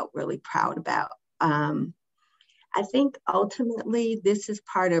all felt really proud about. I think ultimately this is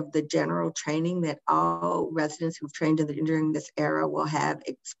part of the general training that all residents who've trained during this era will have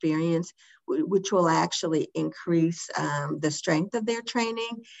experience, which will actually increase the strength of their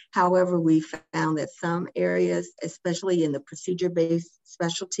training. However, we found that some areas, especially in the procedure-based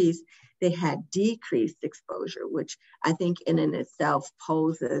specialties, they had decreased exposure, which I think in and itself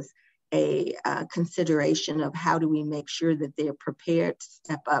poses a consideration of how do we make sure that they're prepared to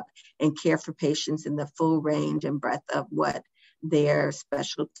step up and care for patients in the full range and breadth of what their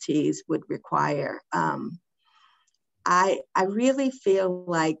specialties would require. I really feel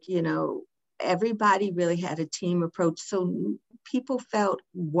like, everybody really had a team approach. So people felt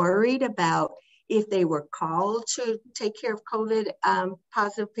worried about if they were called to take care of COVID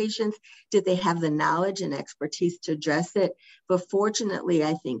positive patients, did they have the knowledge and expertise to address it? But fortunately,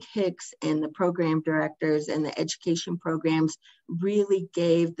 I think Hicks and the program directors and the education programs really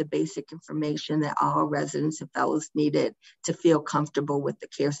gave the basic information that all residents and fellows needed to feel comfortable with the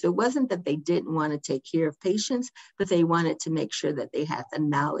care. So it wasn't that they didn't want to take care of patients, but they wanted to make sure that they had the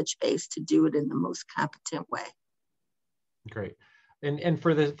knowledge base to do it in the most competent way. Great. And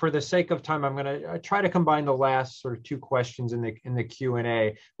for the sake of time, I'm going to try to combine the last sort of two questions in the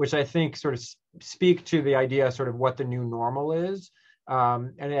Q&A, which I think sort of speak to the idea sort of what the new normal is.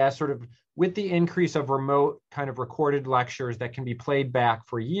 And as sort of with the increase of remote kind of recorded lectures that can be played back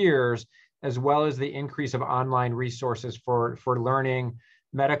for years, as well as the increase of online resources for learning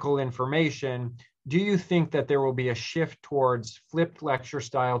medical information, do you think that there will be a shift towards flipped lecture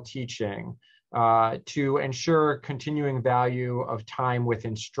style teaching to ensure continuing value of time with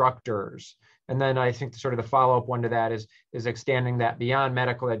instructors? And then I think sort of the follow-up one to that is extending that beyond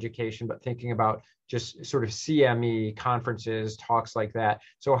medical education, but thinking about just sort of CME conferences, talks like that.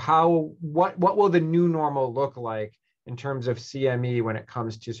 So what will the new normal look like in terms of CME when it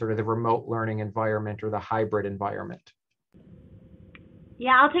comes to sort of the remote learning environment or the hybrid environment?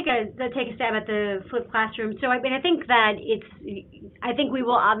 Yeah, I'll take a stab at the flipped classroom. So I think that I think we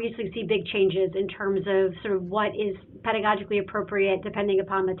will obviously see big changes in terms of sort of what is pedagogically appropriate depending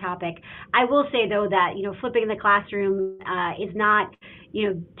upon the topic. I will say though that, flipping the classroom is not,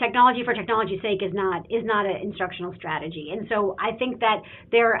 technology for technology's sake is not an instructional strategy. And so I think that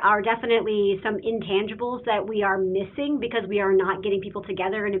there are definitely some intangibles that we are missing because we are not getting people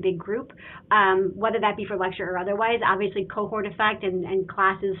together in a big group, whether that be for lecture or otherwise. Obviously, cohort effect and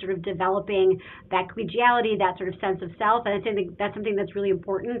classes sort of developing that collegiality, that sort of sense of self. And I think that's something that's really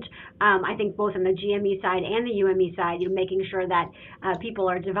important. I think both on the GME side and the UME side, making sure that people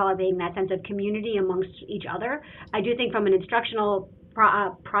are developing that sense of community amongst each other. I do think from an instructional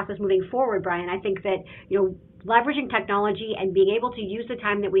process moving forward, Brian, I think that, leveraging technology and being able to use the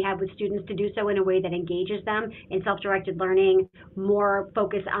time that we have with students to do so in a way that engages them in self-directed learning, more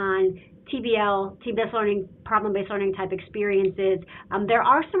focus on TBL, team-based learning, problem-based learning type experiences. There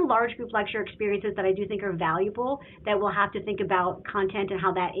are some large group lecture experiences that I do think are valuable that we'll have to think about content and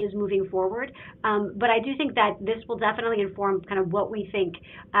how that is moving forward. But I do think that this will definitely inform kind of what we think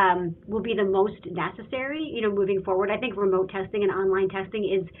will be the most necessary, moving forward. I think remote testing and online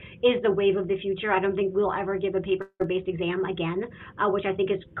testing is the wave of the future. I don't think we'll ever give a paper-based exam again, which I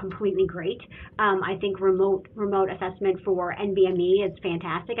think is completely great. I think remote assessment for NBME is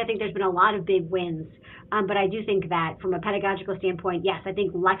fantastic. I think there's been a lot of big wins, but I do think that from a pedagogical standpoint, yes, I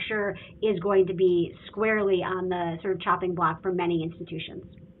think lecture is going to be squarely on the sort of chopping block for many institutions.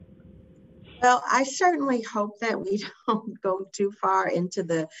 Well, I certainly hope that we don't go too far into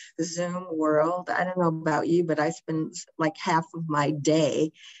the Zoom world. I don't know about you, but I spend like half of my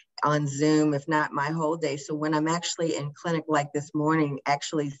day on Zoom, if not my whole day. So when I'm actually in clinic like this morning,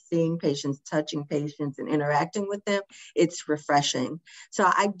 actually seeing patients, touching patients and interacting with them, it's refreshing. So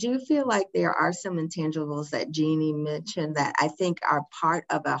I do feel like there are some intangibles that Jeanne mentioned that I think are part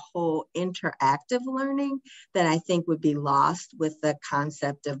of a whole interactive learning that I think would be lost with the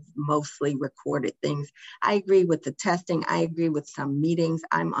concept of mostly recorded things. I agree with the testing. I agree with some meetings.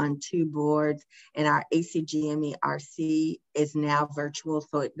 I'm on 2 boards and our ACGME RC is now virtual,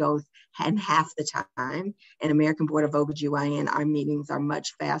 so it goes in half the time. And American Board of OBGYN, our meetings are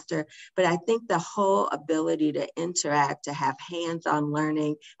much faster. But I think the whole ability to interact, to have hands-on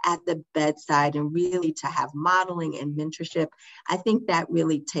learning at the bedside, and really to have modeling and mentorship, I think that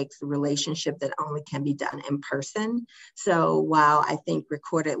really takes the relationship that only can be done in person. So while I think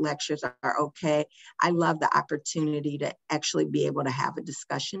recorded lectures are okay, I love the opportunity to actually be able to have a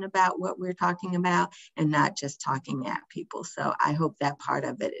discussion about what we're talking about and not just talking at people. So I hope that part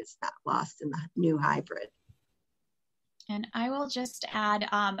of it is not lost in the new hybrid. And I will just add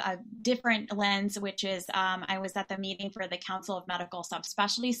a different lens, which is I was at the meeting for the Council of Medical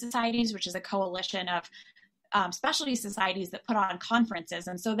Subspecialty Societies, which is a coalition of specialty societies that put on conferences.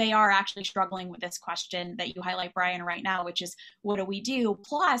 And so they are actually struggling with this question that you highlight, Brian, right now, which is what do we do?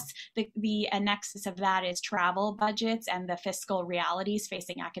 Plus the nexus of that is travel budgets and the fiscal realities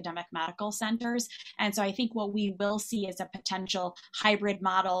facing academic medical centers. And so I think what we will see is a potential hybrid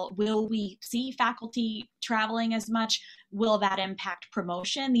model. Will we see faculty traveling as much? Will that impact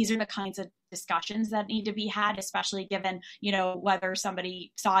promotion? These are the kinds of discussions that need to be had, especially given, whether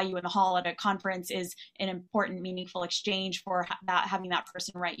somebody saw you in the hall at a conference is an important, meaningful exchange for having that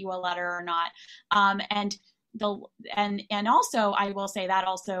person write you a letter or not. And and also I will say that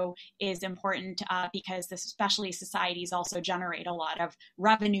also is important because especially societies also generate a lot of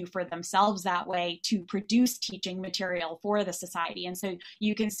revenue for themselves that way to produce teaching material for the society. And so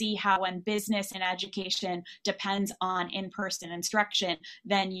you can see how when business and education depends on in-person instruction,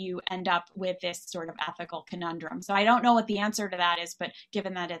 then you end up with this sort of ethical conundrum. So I don't know what the answer to that is, but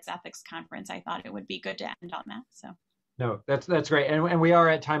given that it's ethics conference, I thought it would be good to end on that. So. No, that's great. And we are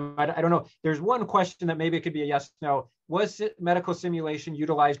at time. I don't know. There's one question that maybe it could be a yes, no. Was medical simulation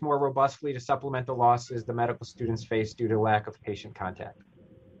utilized more robustly to supplement the losses the medical students face due to lack of patient contact?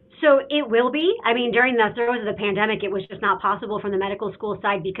 So it will be. I mean, during the throes of the pandemic, it was just not possible from the medical school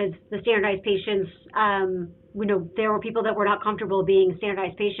side because the standardized patients, there were people that were not comfortable being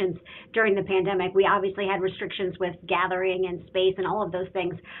standardized patients during the pandemic. We obviously had restrictions with gathering and space and all of those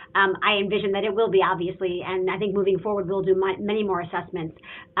things. I envision that it will be, obviously, and I think moving forward, we'll do many more assessments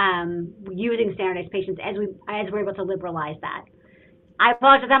using standardized patients as we're able to liberalize that. I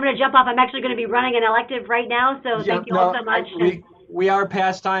apologize. I'm going to jump off. I'm actually going to be running an elective right now, so thank you all so much. We are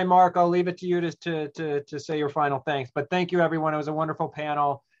past time, Mark. I'll leave it to you to say your final thanks. But thank you, everyone. It was a wonderful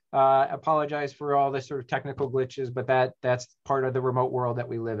panel. Apologize for all the sort of technical glitches, but that's part of the remote world that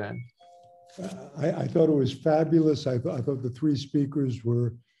we live in. I thought it was fabulous. I thought the three speakers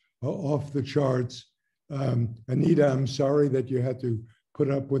were off the charts. Anita, I'm sorry that you had to put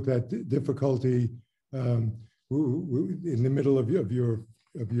up with that difficulty in the middle of your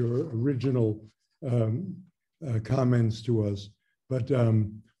original comments to us. But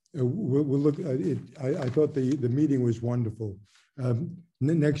we'll look at it. I thought the meeting was wonderful.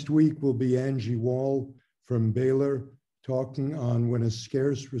 Next week will be Angie Wall from Baylor talking on when a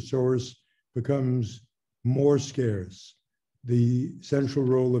scarce resource becomes more scarce, the central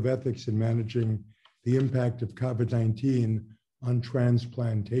role of ethics in managing the impact of COVID-19 on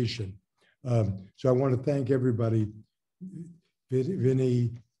transplantation. So I want to thank everybody,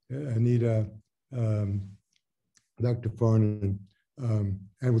 Vinny, Anita, Dr. Farnan, and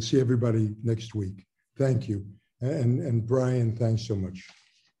we'll see everybody next week. Thank you. And Brian, thanks so much.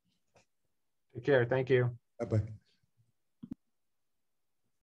 Take care. Thank you. Bye-bye.